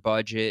building their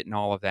budget and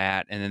all of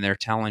that, and then they're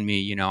telling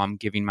me, I'm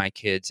giving my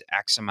kids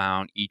X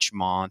amount each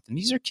month, and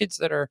these are kids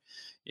that are,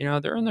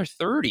 they're in their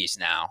 30s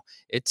now.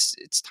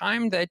 It's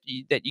time that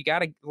you got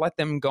to let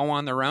them go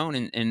on their own,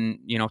 and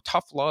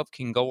tough love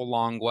can go a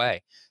long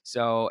way.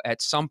 So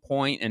at some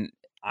point, and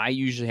I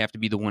usually have to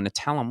be the one to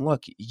tell them,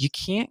 look, you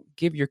can't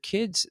give your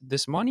kids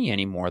this money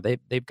anymore.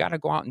 They've got to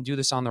go out and do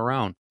this on their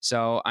own.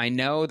 So I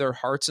know their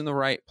heart's in the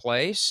right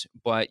place,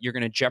 but you're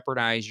going to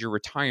jeopardize your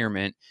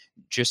retirement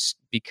just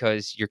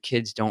because your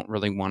kids don't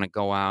really want to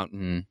go out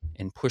and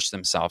push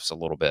themselves a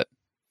little bit.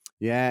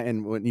 Yeah,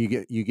 and when you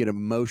get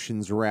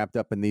emotions wrapped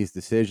up in these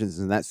decisions,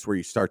 and that's where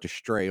you start to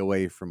stray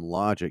away from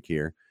logic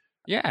here.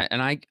 Yeah,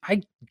 and I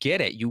get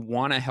it. You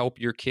want to help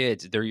your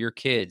kids. They're your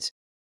kids.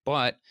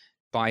 But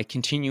by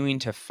continuing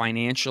to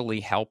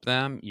financially help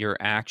them, you're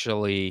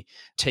actually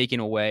taking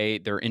away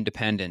their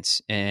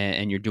independence,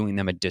 and you're doing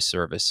them a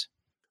disservice.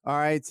 All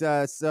right,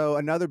 so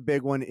another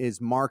big one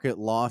is market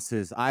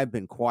losses. I've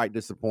been quite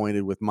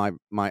disappointed with my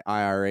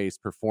IRA's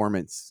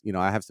performance.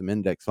 I have some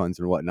index funds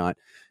and whatnot,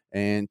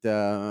 and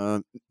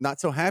not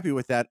so happy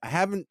with that.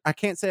 I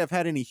can't say I've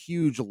had any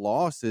huge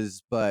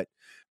losses, but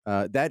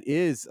that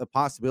is a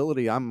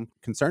possibility I'm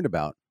concerned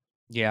about.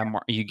 Yeah,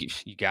 you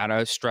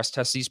gotta stress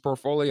test these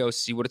portfolios,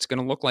 see what it's going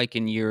to look like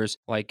in years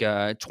like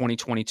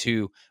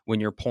 2022 when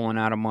you're pulling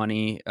out of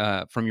money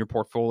from your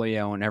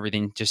portfolio and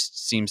everything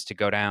just seems to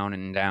go down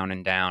and down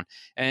and down.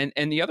 And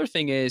the other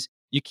thing is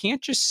you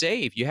can't just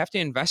save; you have to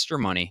invest your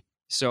money.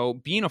 So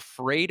being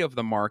afraid of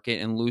the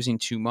market and losing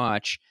too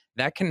much,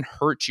 that can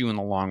hurt you in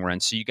the long run.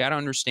 So you got to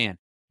understand.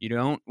 You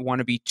don't want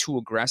to be too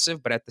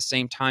aggressive, but at the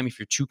same time, if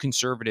you're too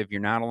conservative,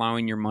 you're not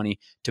allowing your money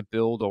to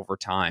build over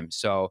time.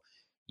 So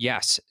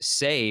yes,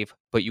 save,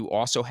 but you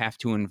also have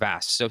to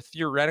invest. So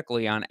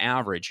theoretically, on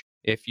average,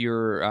 if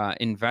you're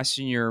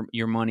investing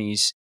your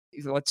monies,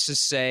 let's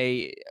just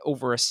say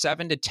over a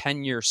 7 to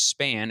 10 year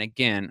span,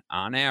 again,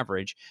 on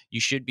average,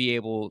 you should be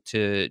able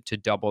to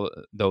double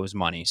those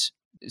monies.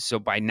 So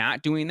by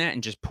not doing that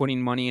and just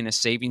putting money in a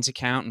savings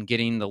account and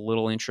getting the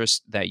little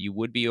interest that you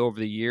would be over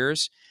the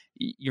years,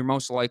 you're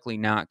most likely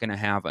not going to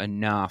have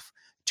enough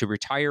to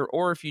retire,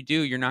 or if you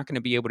do, you're not going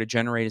to be able to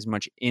generate as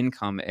much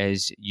income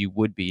as you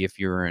would be if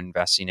you're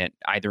investing it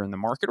either in the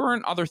market or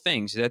in other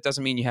things. That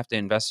doesn't mean you have to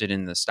invest it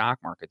in the stock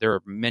market. There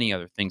are many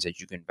other things that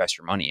you can invest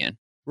your money in.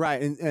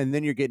 Right. And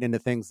then you're getting into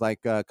things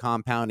like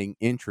compounding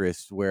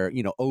interest where,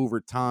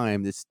 over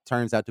time, this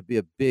turns out to be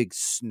a big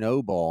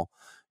snowball.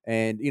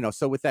 And,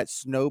 so with that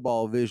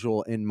snowball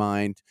visual in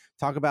mind,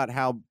 talk about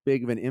how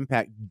big of an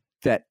impact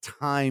that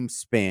time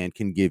span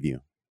can give you.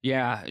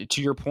 Yeah,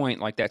 to your point,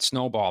 like that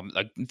snowball,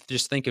 like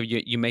just think of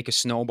you make a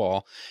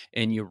snowball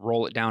and you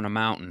roll it down a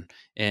mountain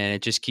and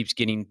it just keeps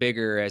getting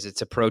bigger as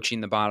it's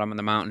approaching the bottom of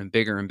the mountain and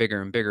bigger and bigger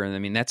and bigger. And I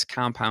mean, that's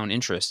compound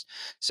interest.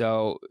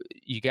 So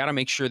you got to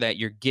make sure that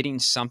you're getting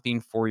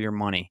something for your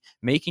money,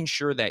 making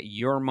sure that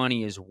your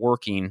money is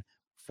working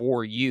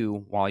for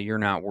you while you're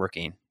not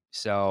working.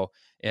 So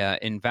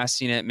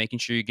investing it, making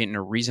sure you're getting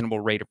a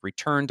reasonable rate of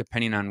return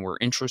depending on where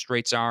interest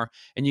rates are.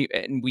 And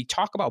we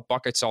talk about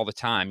buckets all the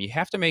time. You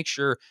have to make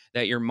sure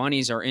that your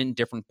monies are in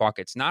different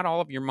buckets. Not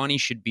all of your money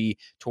should be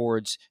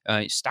towards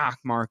stock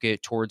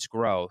market, towards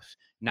growth.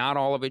 Not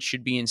all of it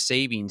should be in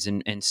savings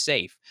and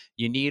safe.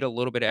 You need a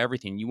little bit of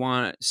everything. You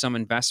want some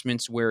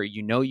investments where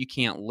you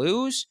can't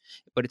lose,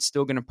 but it's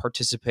still going to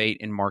participate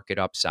in market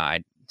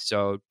upside.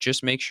 So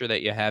just make sure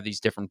that you have these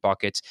different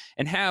buckets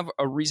and have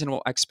a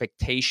reasonable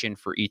expectation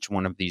for each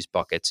one of these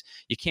buckets.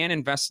 You can't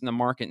invest in the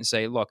market and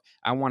say, look,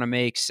 I want to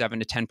make 7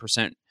 to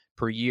 10%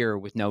 per year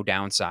with no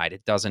downside.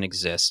 It doesn't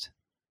exist.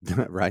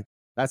 Right.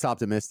 That's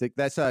optimistic.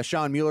 That's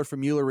Shawn Mueller from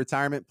Mueller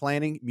Retirement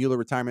Planning.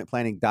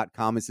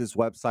 MuellerRetirementPlanning.com is his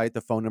website.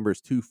 The phone number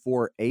is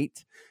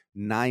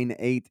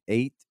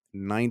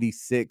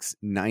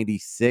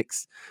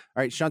 248-988-9696.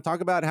 All right, Shawn, talk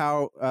about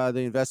how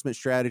the investment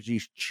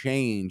strategies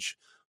change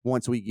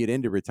once we get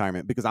into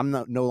retirement, because I'm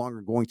no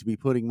longer going to be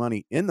putting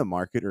money in the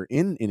market or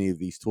in any of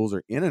these tools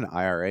or in an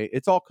IRA.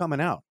 It's all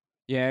coming out.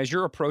 Yeah, as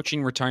you're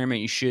approaching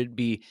retirement, you should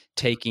be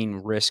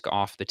taking risk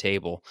off the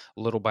table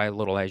little by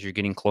little as you're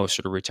getting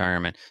closer to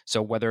retirement.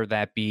 So whether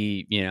that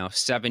be,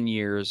 7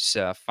 years,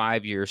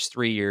 5 years,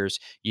 3 years,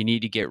 you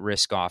need to get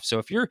risk off. So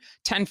if you're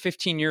 10,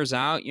 15 years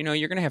out, you're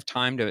going to have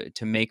time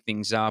to make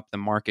things up, the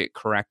market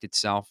correct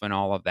itself and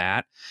all of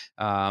that.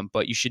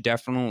 But you should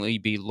definitely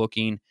be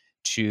looking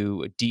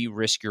to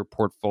de-risk your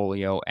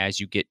portfolio as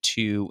you get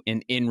to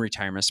in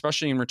retirement,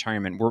 especially in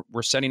retirement.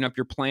 We're setting up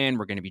your plan.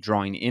 We're going to be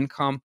drawing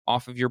income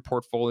off of your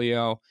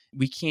portfolio.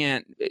 We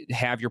can't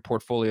have your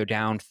portfolio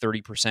down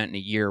 30% in a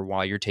year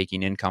while you're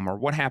taking income. Or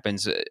what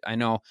happens? I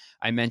know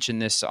I mention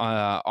this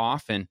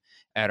often.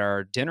 at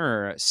our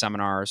dinner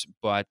seminars,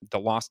 but the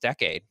lost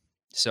decade.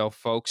 So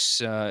folks,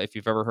 if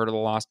you've ever heard of the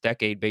lost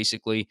decade,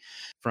 basically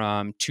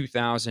from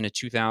 2000 to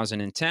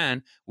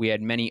 2010, we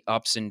had many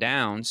ups and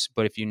downs.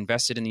 But if you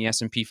invested in the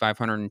S&P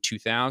 500 in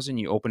 2000,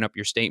 you open up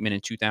your statement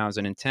in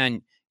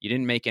 2010, you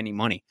didn't make any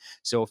money.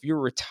 So if you're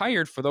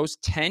retired for those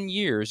 10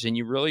 years and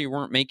you really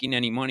weren't making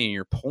any money and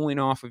you're pulling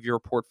off of your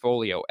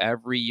portfolio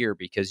every year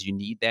because you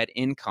need that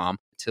income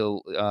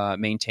to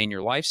maintain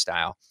your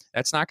lifestyle,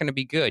 that's not going to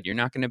be good. You're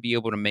not going to be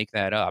able to make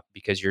that up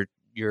because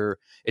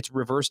it's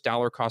reverse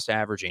dollar cost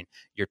averaging.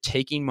 You're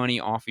taking money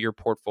off of your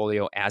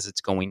portfolio as it's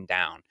going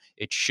down.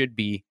 It should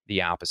be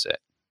the opposite.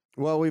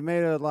 Well, we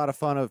made a lot of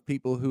fun of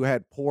people who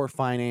had poor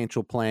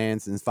financial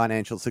plans and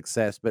financial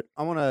success, but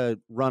I want to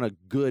run a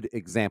good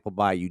example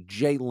by you.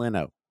 Jay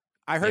Leno.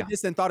 I heard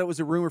this and thought it was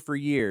a rumor for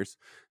years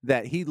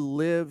that he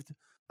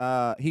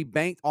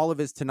banked all of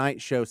his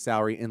Tonight Show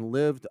salary and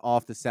lived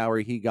off the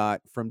salary he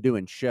got from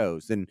doing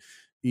shows. And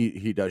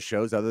he does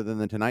shows other than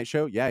the Tonight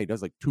Show. Yeah, he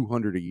does like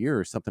 200 a year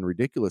or something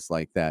ridiculous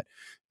like that.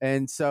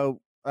 And so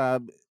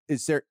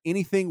is there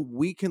anything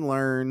we can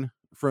learn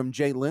from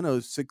Jay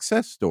Leno's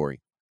success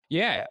story?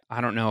 Yeah,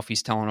 I don't know if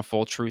he's telling a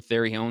full truth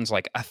there. He owns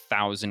like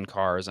 1,000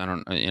 cars. I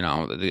don't,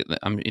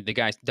 the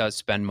guy does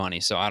spend money,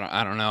 so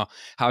I don't know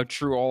how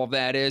true all of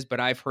that is,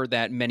 but I've heard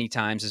that many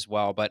times as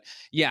well. But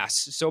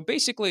yes, so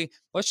basically,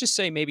 let's just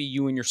say maybe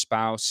you and your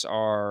spouse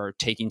are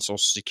taking Social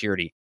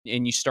Security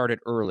and you started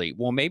early.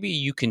 Well, maybe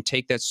you can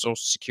take that Social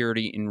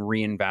Security and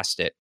reinvest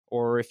it.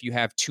 Or if you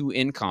have two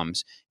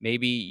incomes,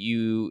 maybe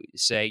you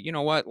say, you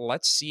know what,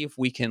 let's see if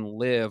we can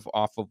live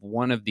off of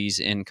one of these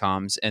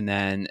incomes and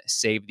then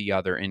save the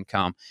other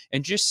income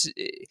and just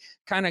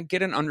kind of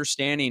get an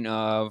understanding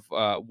of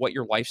what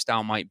your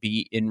lifestyle might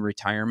be in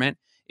retirement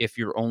if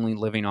you're only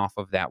living off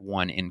of that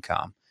one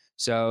income.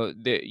 So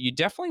you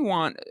definitely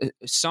want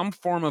some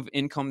form of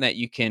income that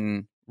you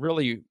can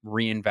really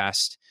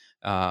reinvest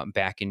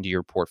back into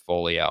your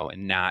portfolio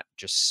and not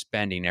just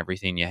spending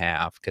everything you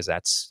have, because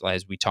that's,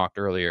 as we talked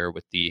earlier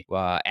with the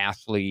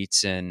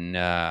athletes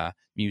and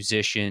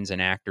musicians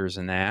and actors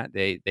and that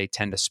they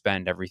tend to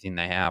spend everything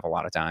they have a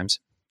lot of times.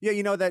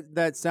 Yeah,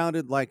 that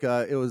sounded like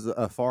it was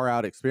a far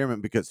out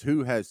experiment, because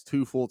who has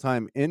two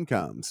full-time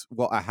incomes?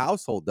 Well, a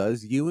household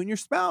does. You and your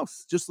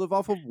spouse just live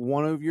off of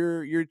one of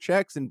your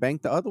checks and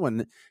bank the other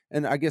one.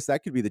 And I guess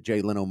that could be the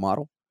Jay Leno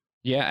model.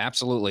 Yeah,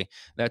 absolutely.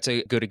 That's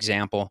a good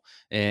example.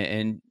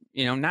 And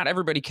not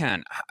everybody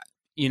can.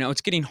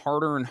 It's getting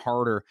harder and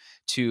harder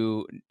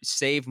to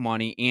save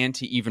money and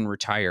to even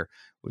retire.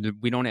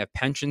 We don't have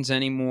pensions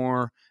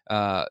anymore.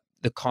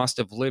 The cost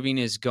of living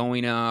is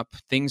going up.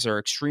 Things are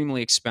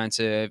extremely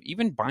expensive.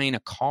 Even buying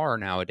a car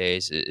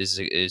nowadays is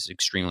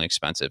extremely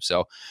expensive.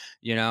 So,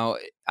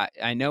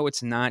 I know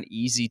it's not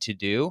easy to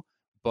do,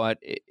 but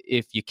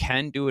if you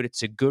can do it,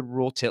 it's a good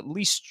rule to at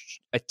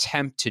least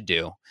attempt to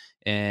do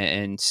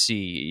and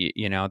see,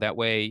 that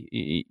way,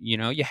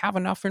 you have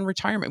enough in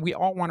retirement. We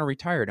all want to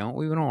retire, don't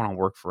we? We don't want to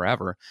work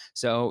forever.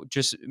 So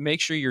just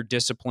make sure you're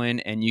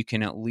disciplined and you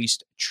can at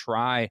least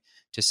try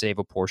to save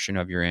a portion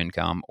of your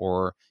income.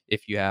 Or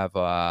if you have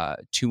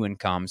two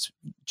incomes,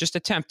 just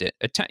attempt it.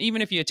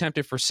 Even if you attempt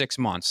it for 6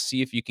 months,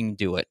 see if you can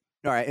do it.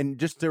 All right. And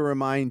just to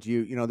remind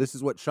you, this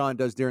is what Shawn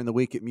does during the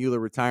week at Mueller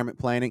Retirement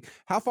Planning.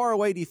 How far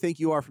away do you think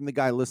you are from the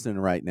guy listening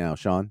right now,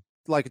 Shawn?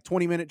 Like a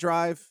 20-minute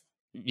drive?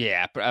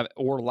 Yeah,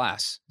 or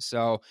less.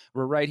 So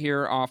we're right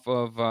here off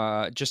of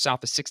just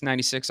south of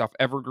 696 off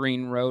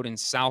Evergreen Road in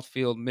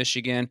Southfield,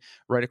 Michigan,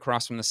 right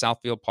across from the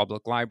Southfield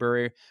Public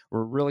Library.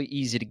 We're really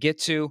easy to get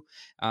to,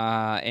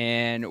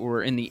 and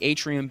we're in the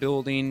Atrium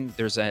building.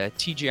 There's a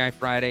TGI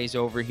Fridays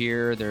over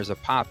here. There's a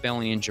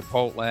Potbelly and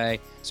Chipotle.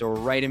 So we're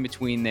right in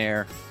between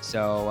there.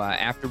 So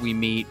after we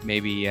meet,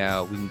 maybe we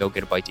can go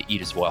get a bite to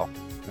eat as well.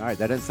 All right,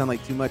 that doesn't sound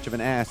like too much of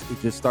an ask.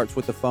 It just starts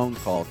with a phone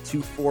call,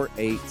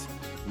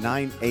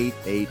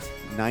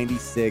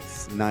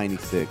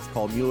 248-988-9696.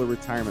 Call Mueller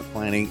Retirement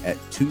Planning at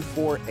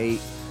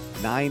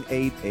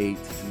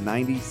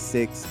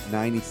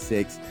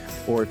 248-988-9696.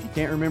 Or if you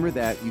can't remember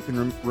that, you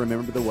can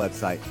remember the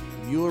website,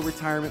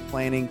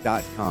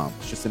 MuellerRetirementPlanning.com.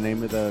 It's just the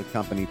name of the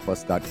company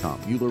plus.com,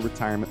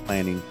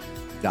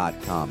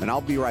 MuellerRetirementPlanning.com. And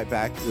I'll be right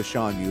back with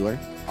Shawn Mueller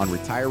on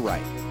Retire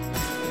Right.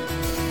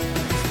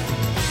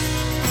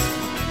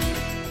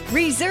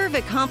 Reserve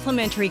a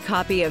complimentary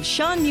copy of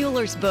Shawn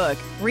Mueller's book,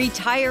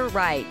 Retire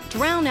Right,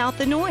 Drown Out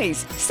the Noise.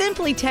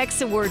 Simply text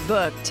the word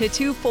book to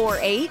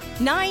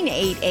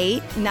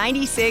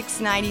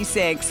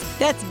 248-988-9696.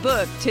 That's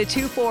book to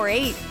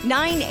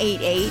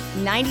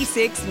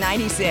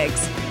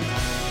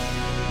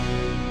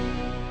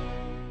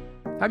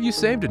 248-988-9696. Have you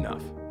saved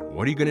enough?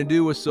 What are you going to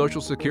do with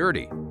Social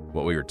Security?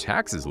 What will your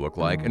taxes look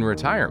like in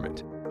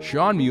retirement?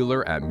 Shawn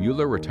Mueller at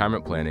Mueller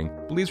Retirement Planning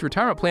believes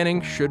retirement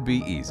planning should be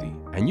easy,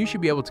 and you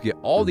should be able to get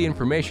all the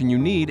information you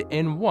need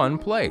in one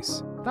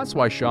place. That's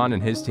why Shawn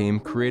and his team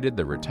created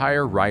the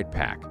Retire Right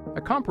Pack,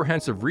 a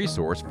comprehensive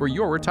resource for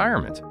your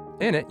retirement.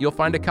 In it, you'll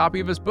find a copy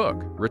of his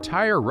book,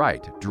 Retire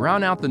Right,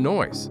 Drown Out the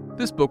Noise.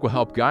 This book will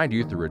help guide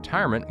you through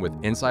retirement with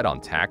insight on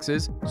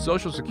taxes,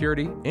 Social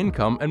Security,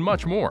 income, and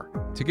much more.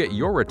 To get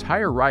your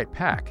Retire Right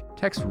pack,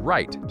 text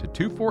RIGHT to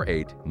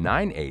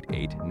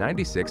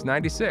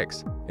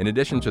 248-988-9696. In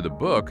addition to the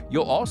book,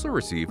 you'll also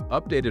receive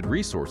updated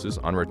resources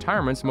on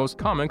retirement's most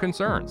common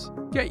concerns.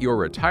 Get your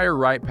Retire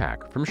Right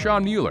pack from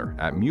Shawn Mueller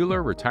at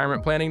Mueller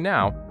Retirement Planning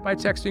now by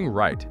texting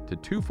RIGHT to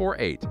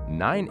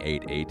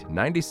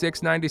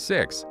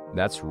 248-988-9696.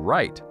 That's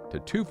RIGHT to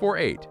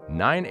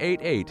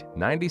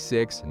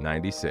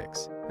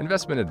 248-988-9696.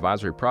 Investment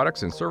advisory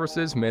products and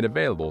services made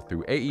available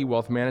through AE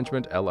Wealth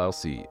Management,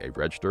 LLC, a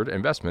registered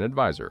investment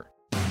advisor.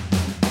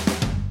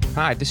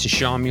 Hi, this is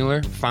Shawn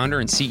Mueller, founder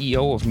and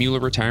CEO of Mueller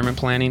Retirement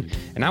Planning,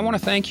 and I want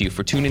to thank you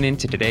for tuning in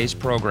to today's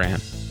program.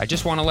 I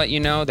just want to let you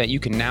know that you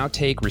can now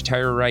take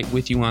Retire Right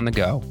with you on the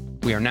go.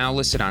 We are now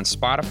listed on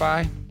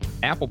Spotify,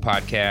 Apple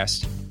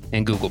Podcasts,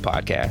 and Google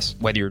Podcasts.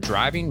 Whether you're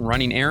driving,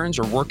 running errands,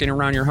 or working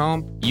around your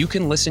home, you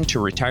can listen to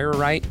Retire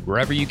Right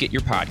wherever you get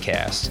your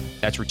podcasts.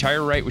 That's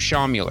Retire Right with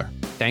Shawn Mueller.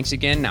 Thanks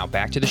again. Now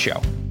back to the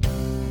show.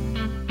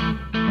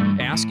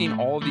 Asking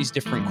all of these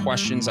different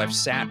questions, I've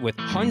sat with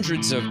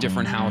hundreds of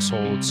different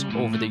households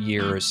over the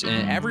years,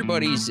 and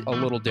everybody's a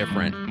little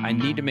different. I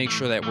need to make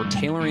sure that we're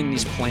tailoring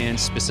these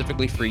plans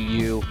specifically for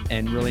you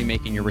and really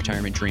making your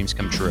retirement dreams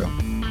come true.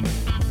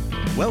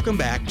 Welcome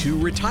back to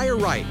Retire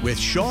Right with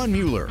Shawn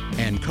Mueller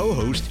and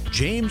co-host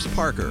James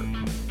Parker.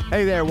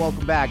 Hey there,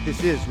 welcome back.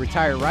 This is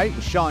Retire Right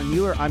with Shawn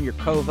Mueller. I'm your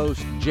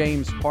co-host,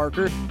 James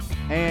Parker.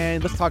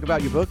 And let's talk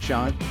about your book,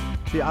 Shawn.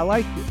 See, I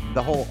like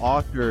the whole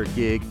author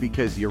gig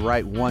because you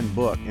write one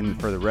book and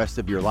for the rest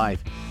of your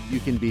life, you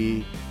can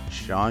be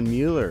Shawn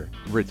Mueller,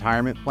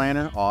 retirement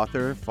planner,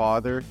 author,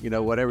 father,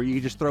 whatever. You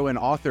can just throw in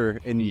author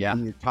in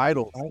your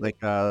title, like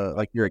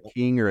you're a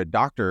king or a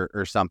doctor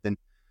or something.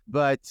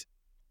 But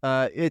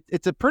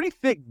it's a pretty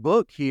thick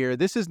book here.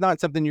 This is not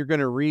something you're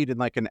going to read in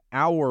like an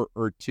hour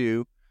or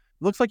two.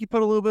 Looks like you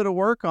put a little bit of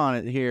work on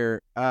it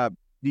here. Do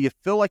you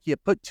feel like you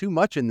put too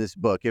much in this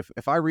book?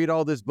 If I read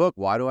all this book,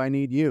 why do I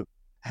need you?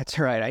 That's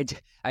right.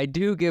 I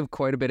do give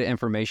quite a bit of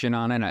information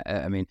on it.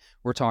 I mean,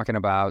 we're talking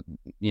about,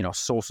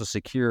 Social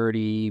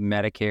Security,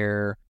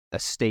 Medicare,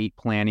 estate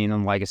planning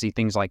and legacy,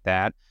 things like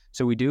that.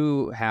 So we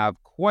do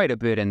have quite a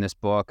bit in this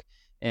book.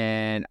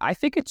 And I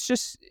think it's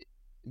just,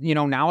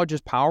 knowledge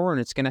is power,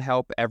 and it's going to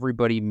help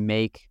everybody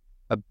make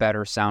a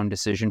better sound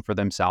decision for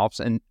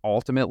themselves. And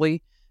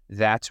ultimately,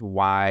 that's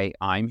why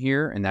I'm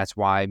here. And that's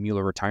why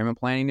Mueller Retirement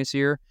Planning is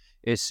here,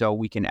 is so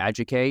we can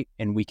educate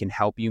and we can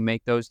help you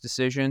make those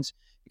decisions.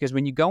 Because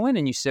when you go in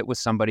and you sit with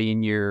somebody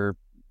and you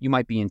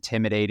might be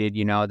intimidated,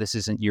 this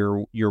isn't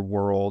your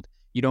world.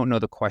 You don't know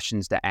the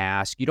questions to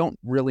ask. You don't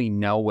really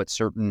know what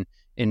certain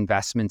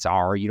investments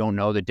are. You don't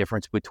know the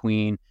difference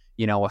between,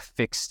 a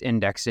fixed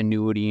index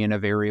annuity and a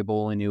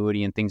variable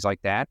annuity and things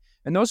like that.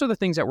 And those are the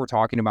things that we're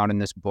talking about in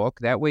this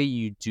book. That way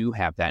you do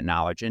have that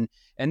knowledge. And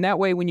that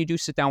way when you do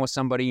sit down with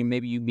somebody and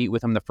maybe you meet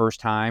with them the first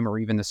time or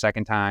even the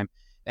second time,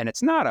 and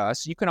it's not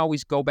us, you can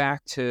always go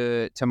back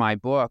to my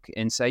book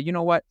and say, you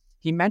know what?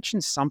 He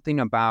mentioned something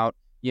about,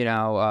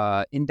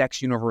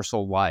 index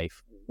universal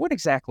life. What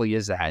exactly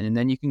is that? And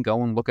then you can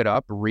go and look it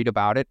up, read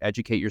about it,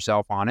 educate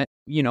yourself on it.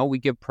 We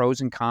give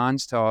pros and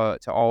cons to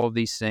all of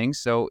these things.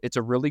 So it's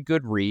a really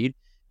good read.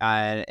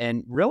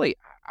 And really,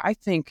 I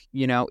think,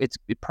 it's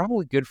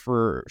probably good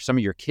for some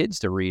of your kids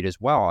to read as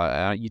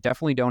well. You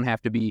definitely don't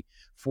have to be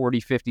 40,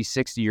 50,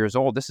 60 years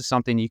old. This is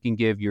something you can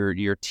give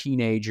your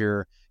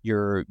teenager,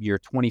 your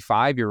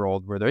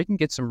 25-year-old, where they can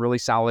get some really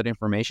solid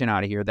information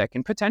out of here that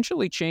can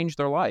potentially change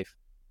their life.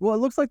 Well, it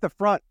looks like the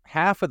front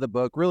half of the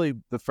book, really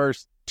the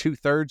first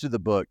 2/3 of the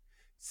book,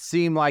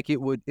 seem like it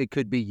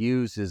could be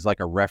used as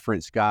like a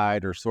reference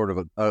guide or sort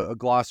of a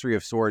glossary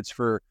of sorts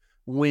for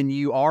when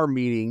you are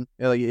meeting.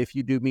 If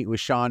you do meet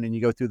with Shawn and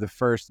you go through the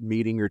first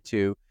meeting or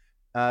two,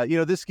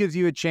 this gives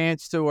you a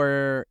chance to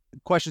where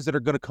questions that are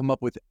going to come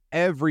up with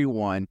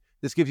everyone,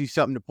 this gives you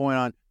something to point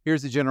on.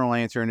 Here's the general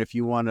answer. And if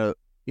you want to,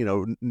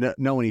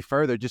 know any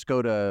further, just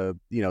go to,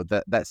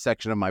 that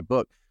section of my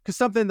book. Because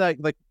something like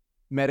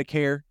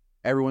Medicare,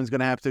 everyone's going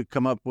to have to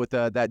come up with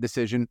that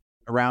decision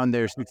around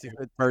their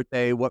specific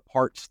birthday. What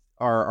parts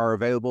are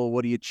available?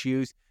 What do you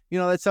choose?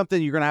 That's something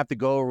you're going to have to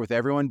go over with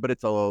everyone, but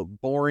it's a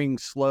boring,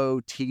 slow,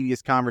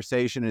 tedious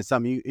conversation. And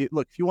something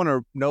look, if you want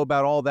to know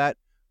about all that,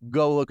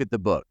 go look at the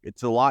book.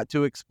 It's a lot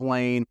to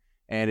explain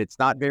and it's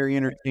not very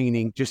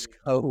entertaining. Just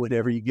go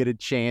whenever you get a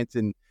chance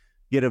and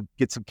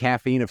get some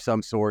caffeine of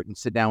some sort and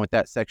sit down with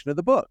that section of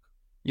the book.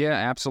 Yeah,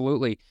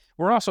 absolutely.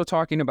 We're also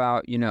talking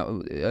about,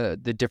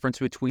 the difference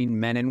between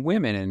men and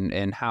women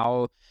and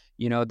how,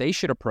 they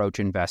should approach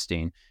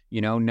investing,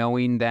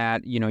 knowing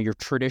that, your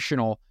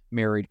traditional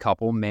married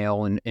couple,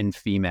 male and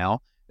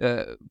female,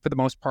 for the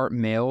most part,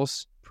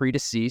 males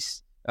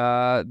predecease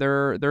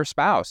their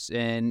spouse.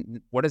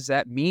 And what does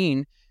that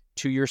mean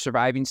to your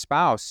surviving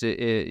spouse?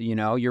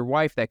 Your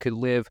wife that could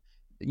live,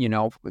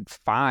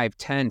 5,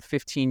 10,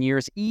 15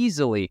 years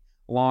easily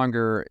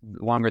longer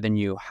than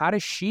you. How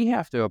does she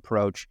have to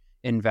approach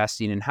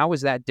investing, and how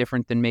is that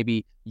different than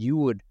maybe you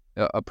would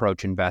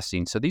approach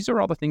investing? So these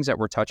are all the things that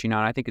we're touching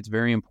on. I think it's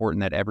very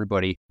important that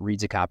everybody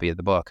reads a copy of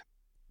the book.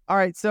 All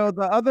right. So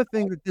the other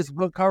thing that this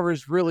book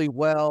covers really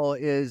well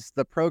is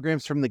the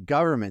programs from the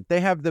government.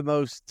 They have the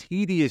most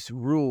tedious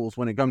rules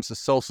when it comes to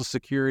Social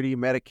Security,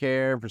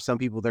 Medicare. For some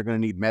people, they're going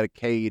to need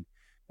Medicaid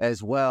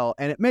as well.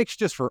 And it makes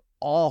just for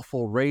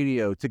awful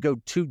radio to go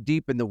too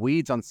deep in the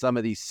weeds on some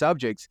of these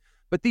subjects.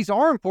 But these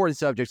are important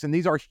subjects, and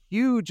these are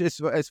huge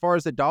as far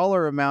as the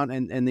dollar amount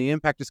and the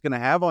impact it's going to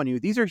have on you.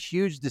 These are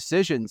huge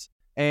decisions.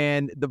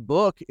 And the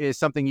book is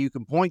something you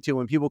can point to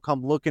when people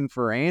come looking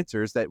for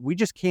answers that we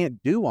just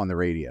can't do on the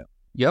radio.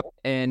 Yep.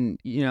 And,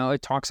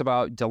 it talks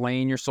about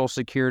delaying your Social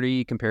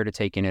Security compared to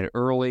taking it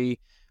early,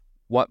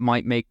 what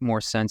might make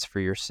more sense for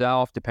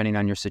yourself, depending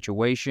on your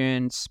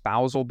situation,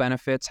 spousal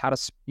benefits, a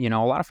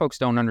lot of folks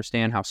don't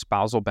understand how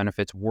spousal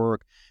benefits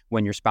work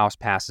when your spouse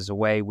passes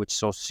away, which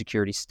Social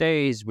Security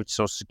stays, which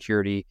Social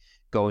Security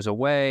goes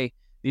away.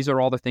 These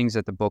are all the things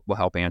that the book will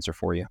help answer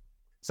for you.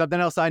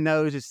 Something else I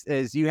know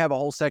is you have a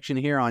whole section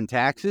here on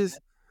taxes.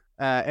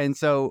 And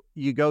so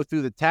you go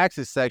through the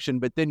taxes section,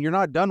 but then you're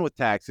not done with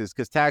taxes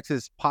because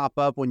taxes pop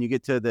up when you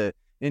get to the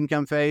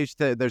income phase.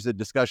 There's a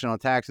discussion on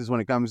taxes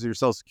when it comes to your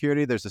Social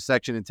Security. There's a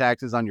section in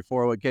taxes on your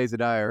 401ks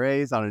and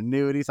IRAs, on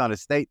annuities, on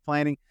estate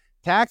planning.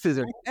 Taxes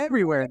are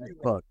everywhere in this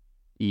book.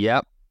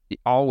 Yep.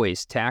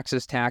 Always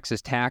taxes,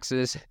 taxes,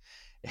 taxes.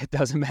 It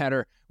doesn't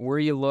matter where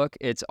you look.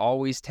 It's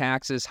always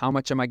taxes. How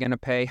much am I going to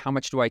pay? How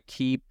much do I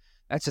keep?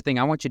 That's the thing.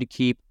 I want you to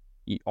keep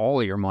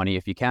all of your money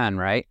if you can,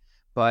 right?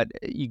 But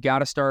you got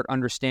to start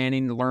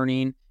understanding,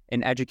 learning,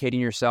 and educating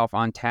yourself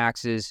on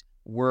taxes.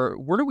 Where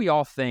do we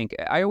all think?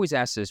 I always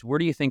ask this, where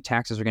do you think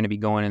taxes are going to be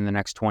going in the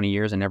next 20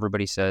 years? And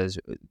everybody says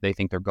they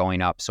think they're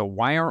going up. So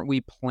why aren't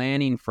we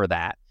planning for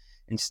that?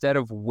 Instead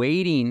of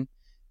waiting,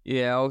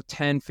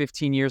 10,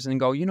 15 years and then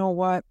go, you know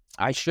what?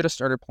 I should have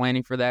started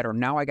planning for that. Or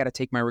now I got to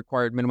take my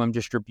required minimum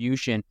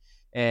distribution.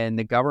 And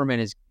the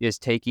government is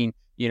taking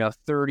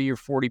 30 or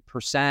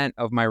 40%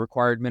 of my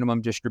required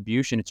minimum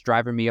distribution. It's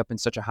driving me up in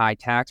such a high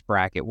tax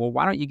bracket. Well,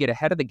 why don't you get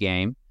ahead of the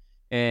game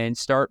and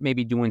start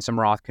maybe doing some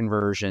Roth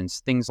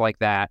conversions, things like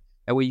that.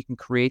 That way you can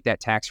create that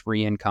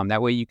tax-free income.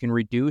 That way you can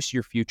reduce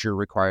your future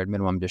required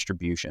minimum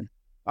distribution.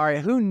 All right,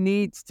 who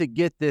needs to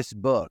get this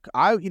book?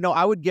 I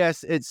would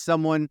guess it's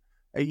someone.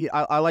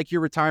 I like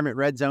your retirement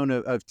red zone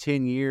of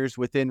 10 years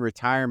within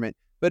retirement.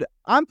 But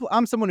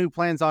I'm someone who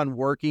plans on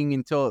working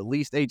until at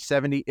least age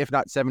 70, if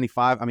not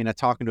 75. I mean, I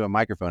talk into a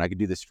microphone. I could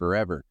do this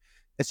forever.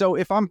 And so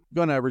if I'm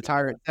going to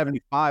retire at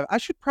 75, I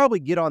should probably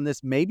get on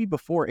this maybe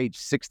before age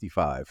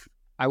 65.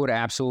 I would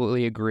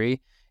absolutely agree.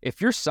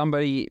 If you're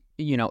somebody,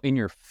 in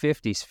your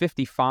 50s,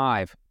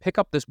 55, pick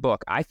up this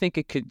book. I think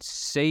it could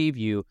save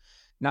you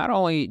not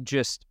only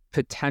just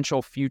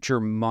potential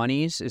future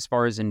monies as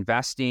far as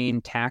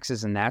investing,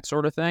 taxes, and that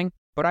sort of thing,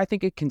 but I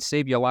think it can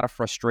save you a lot of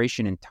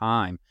frustration and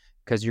time.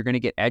 Because you're going to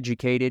get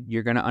educated,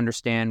 you're going to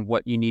understand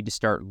what you need to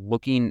start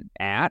looking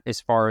at as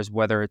far as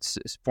whether it's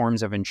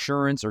forms of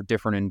insurance or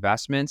different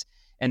investments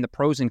and the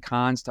pros and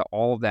cons to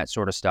all of that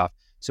sort of stuff.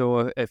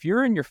 So if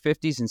you're in your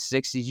 50s and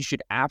 60s, you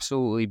should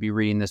absolutely be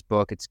reading this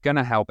book. It's going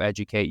to help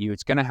educate you.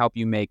 It's going to help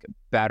you make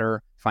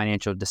better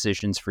financial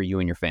decisions for you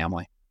and your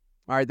family.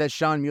 All right, that's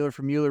Shawn Mueller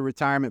from Mueller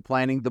Retirement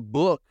Planning. The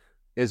book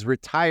is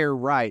Retire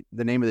Right.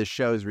 The name of the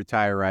show is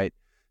Retire Right.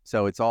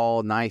 So it's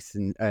all nice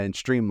and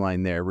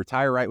streamlined there.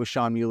 Retire Right with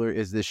Shawn Mueller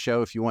is this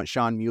show. If you want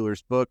Shawn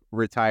Mueller's book,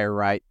 Retire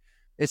Right.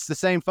 It's the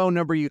same phone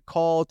number you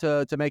call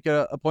to make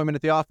an appointment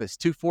at the office,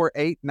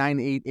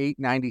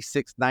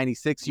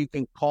 248-988-9696. You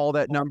can call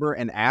that number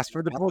and ask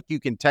for the book. You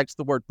can text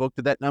the word book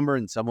to that number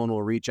and someone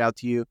will reach out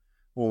to you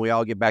when we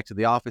all get back to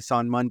the office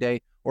on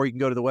Monday. Or you can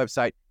go to the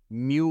website,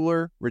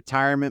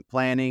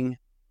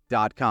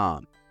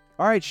 MuellerRetirementPlanning.com.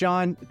 All right,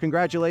 Shawn,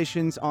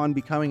 congratulations on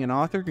becoming an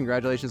author.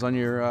 Congratulations on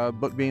your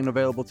book being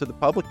available to the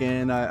public.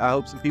 And I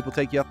hope some people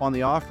take you up on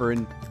the offer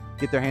and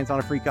get their hands on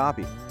a free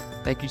copy.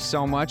 Thank you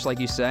so much. Like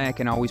you say, I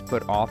can always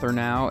put author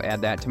now, add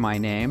that to my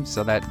name.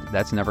 So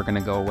that's never going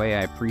to go away.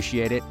 I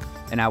appreciate it.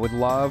 And I would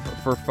love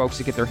for folks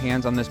to get their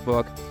hands on this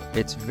book.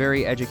 It's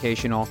very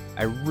educational.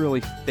 I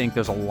really think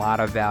there's a lot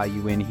of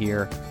value in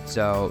here.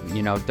 So,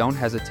 don't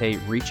hesitate.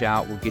 Reach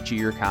out. We'll get you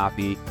your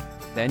copy.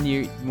 Then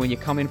when you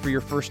come in for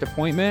your first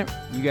appointment,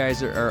 you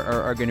guys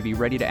are going to be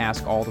ready to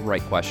ask all the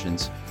right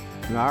questions.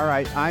 All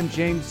right. I'm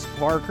James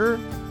Parker.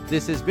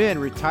 This has been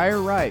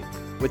Retire Right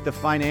with the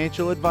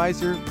financial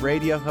advisor,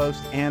 radio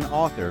host, and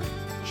author,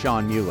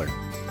 Shawn Mueller.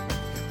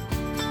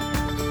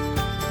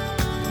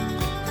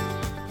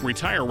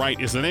 Retire Right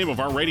is the name of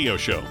our radio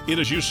show. It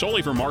is used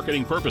solely for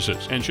marketing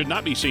purposes and should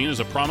not be seen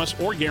as a promise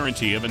or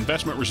guarantee of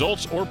investment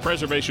results or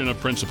preservation of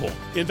principal.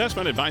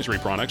 Investment advisory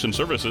products and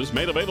services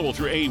made available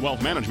through AE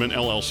Wealth Management,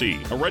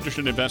 LLC, a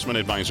registered investment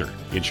advisor.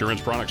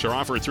 Insurance products are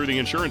offered through the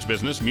insurance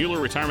business Mueller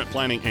Retirement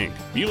Planning, Inc.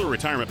 Mueller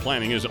Retirement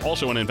Planning is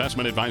also an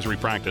investment advisory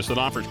practice that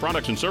offers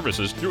products and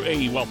services through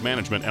AE Wealth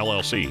Management,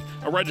 LLC,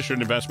 a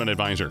registered investment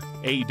advisor.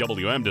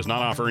 AEWM does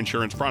not offer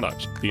insurance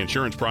products. The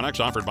insurance products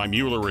offered by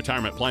Mueller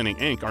Retirement Planning,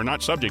 Inc. are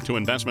not subject subject to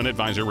investment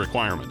advisor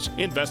requirements.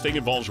 Investing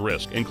involves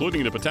risk,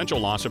 including the potential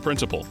loss of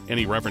principal.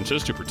 Any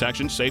references to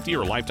protection, safety,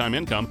 or lifetime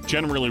income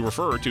generally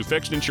refer to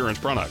fixed insurance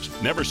products,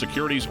 never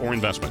securities or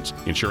investments.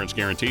 Insurance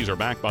guarantees are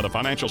backed by the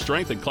financial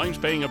strength and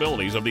claims-paying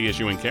abilities of the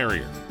issuing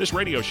carrier. This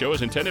radio show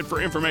is intended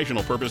for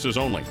informational purposes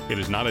only. It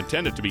is not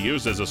intended to be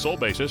used as a sole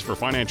basis for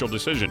financial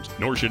decisions,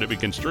 nor should it be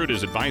construed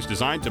as advice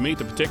designed to meet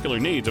the particular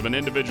needs of an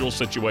individual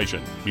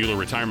situation. Mueller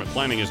Retirement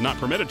Planning is not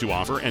permitted to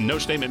offer, and no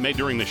statement made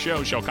during the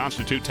show shall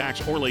constitute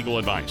tax or legal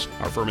advice.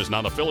 Our firm is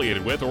not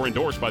affiliated with or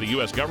endorsed by the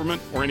U.S.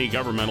 government or any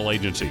governmental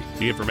agency.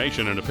 The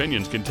information and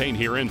opinions contained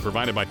herein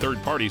provided by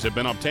third parties have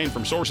been obtained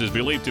from sources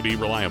believed to be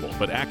reliable,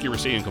 but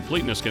accuracy and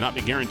completeness cannot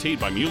be guaranteed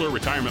by Mueller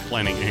Retirement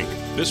Planning,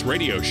 Inc. This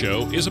radio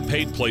show is a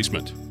paid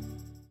placement.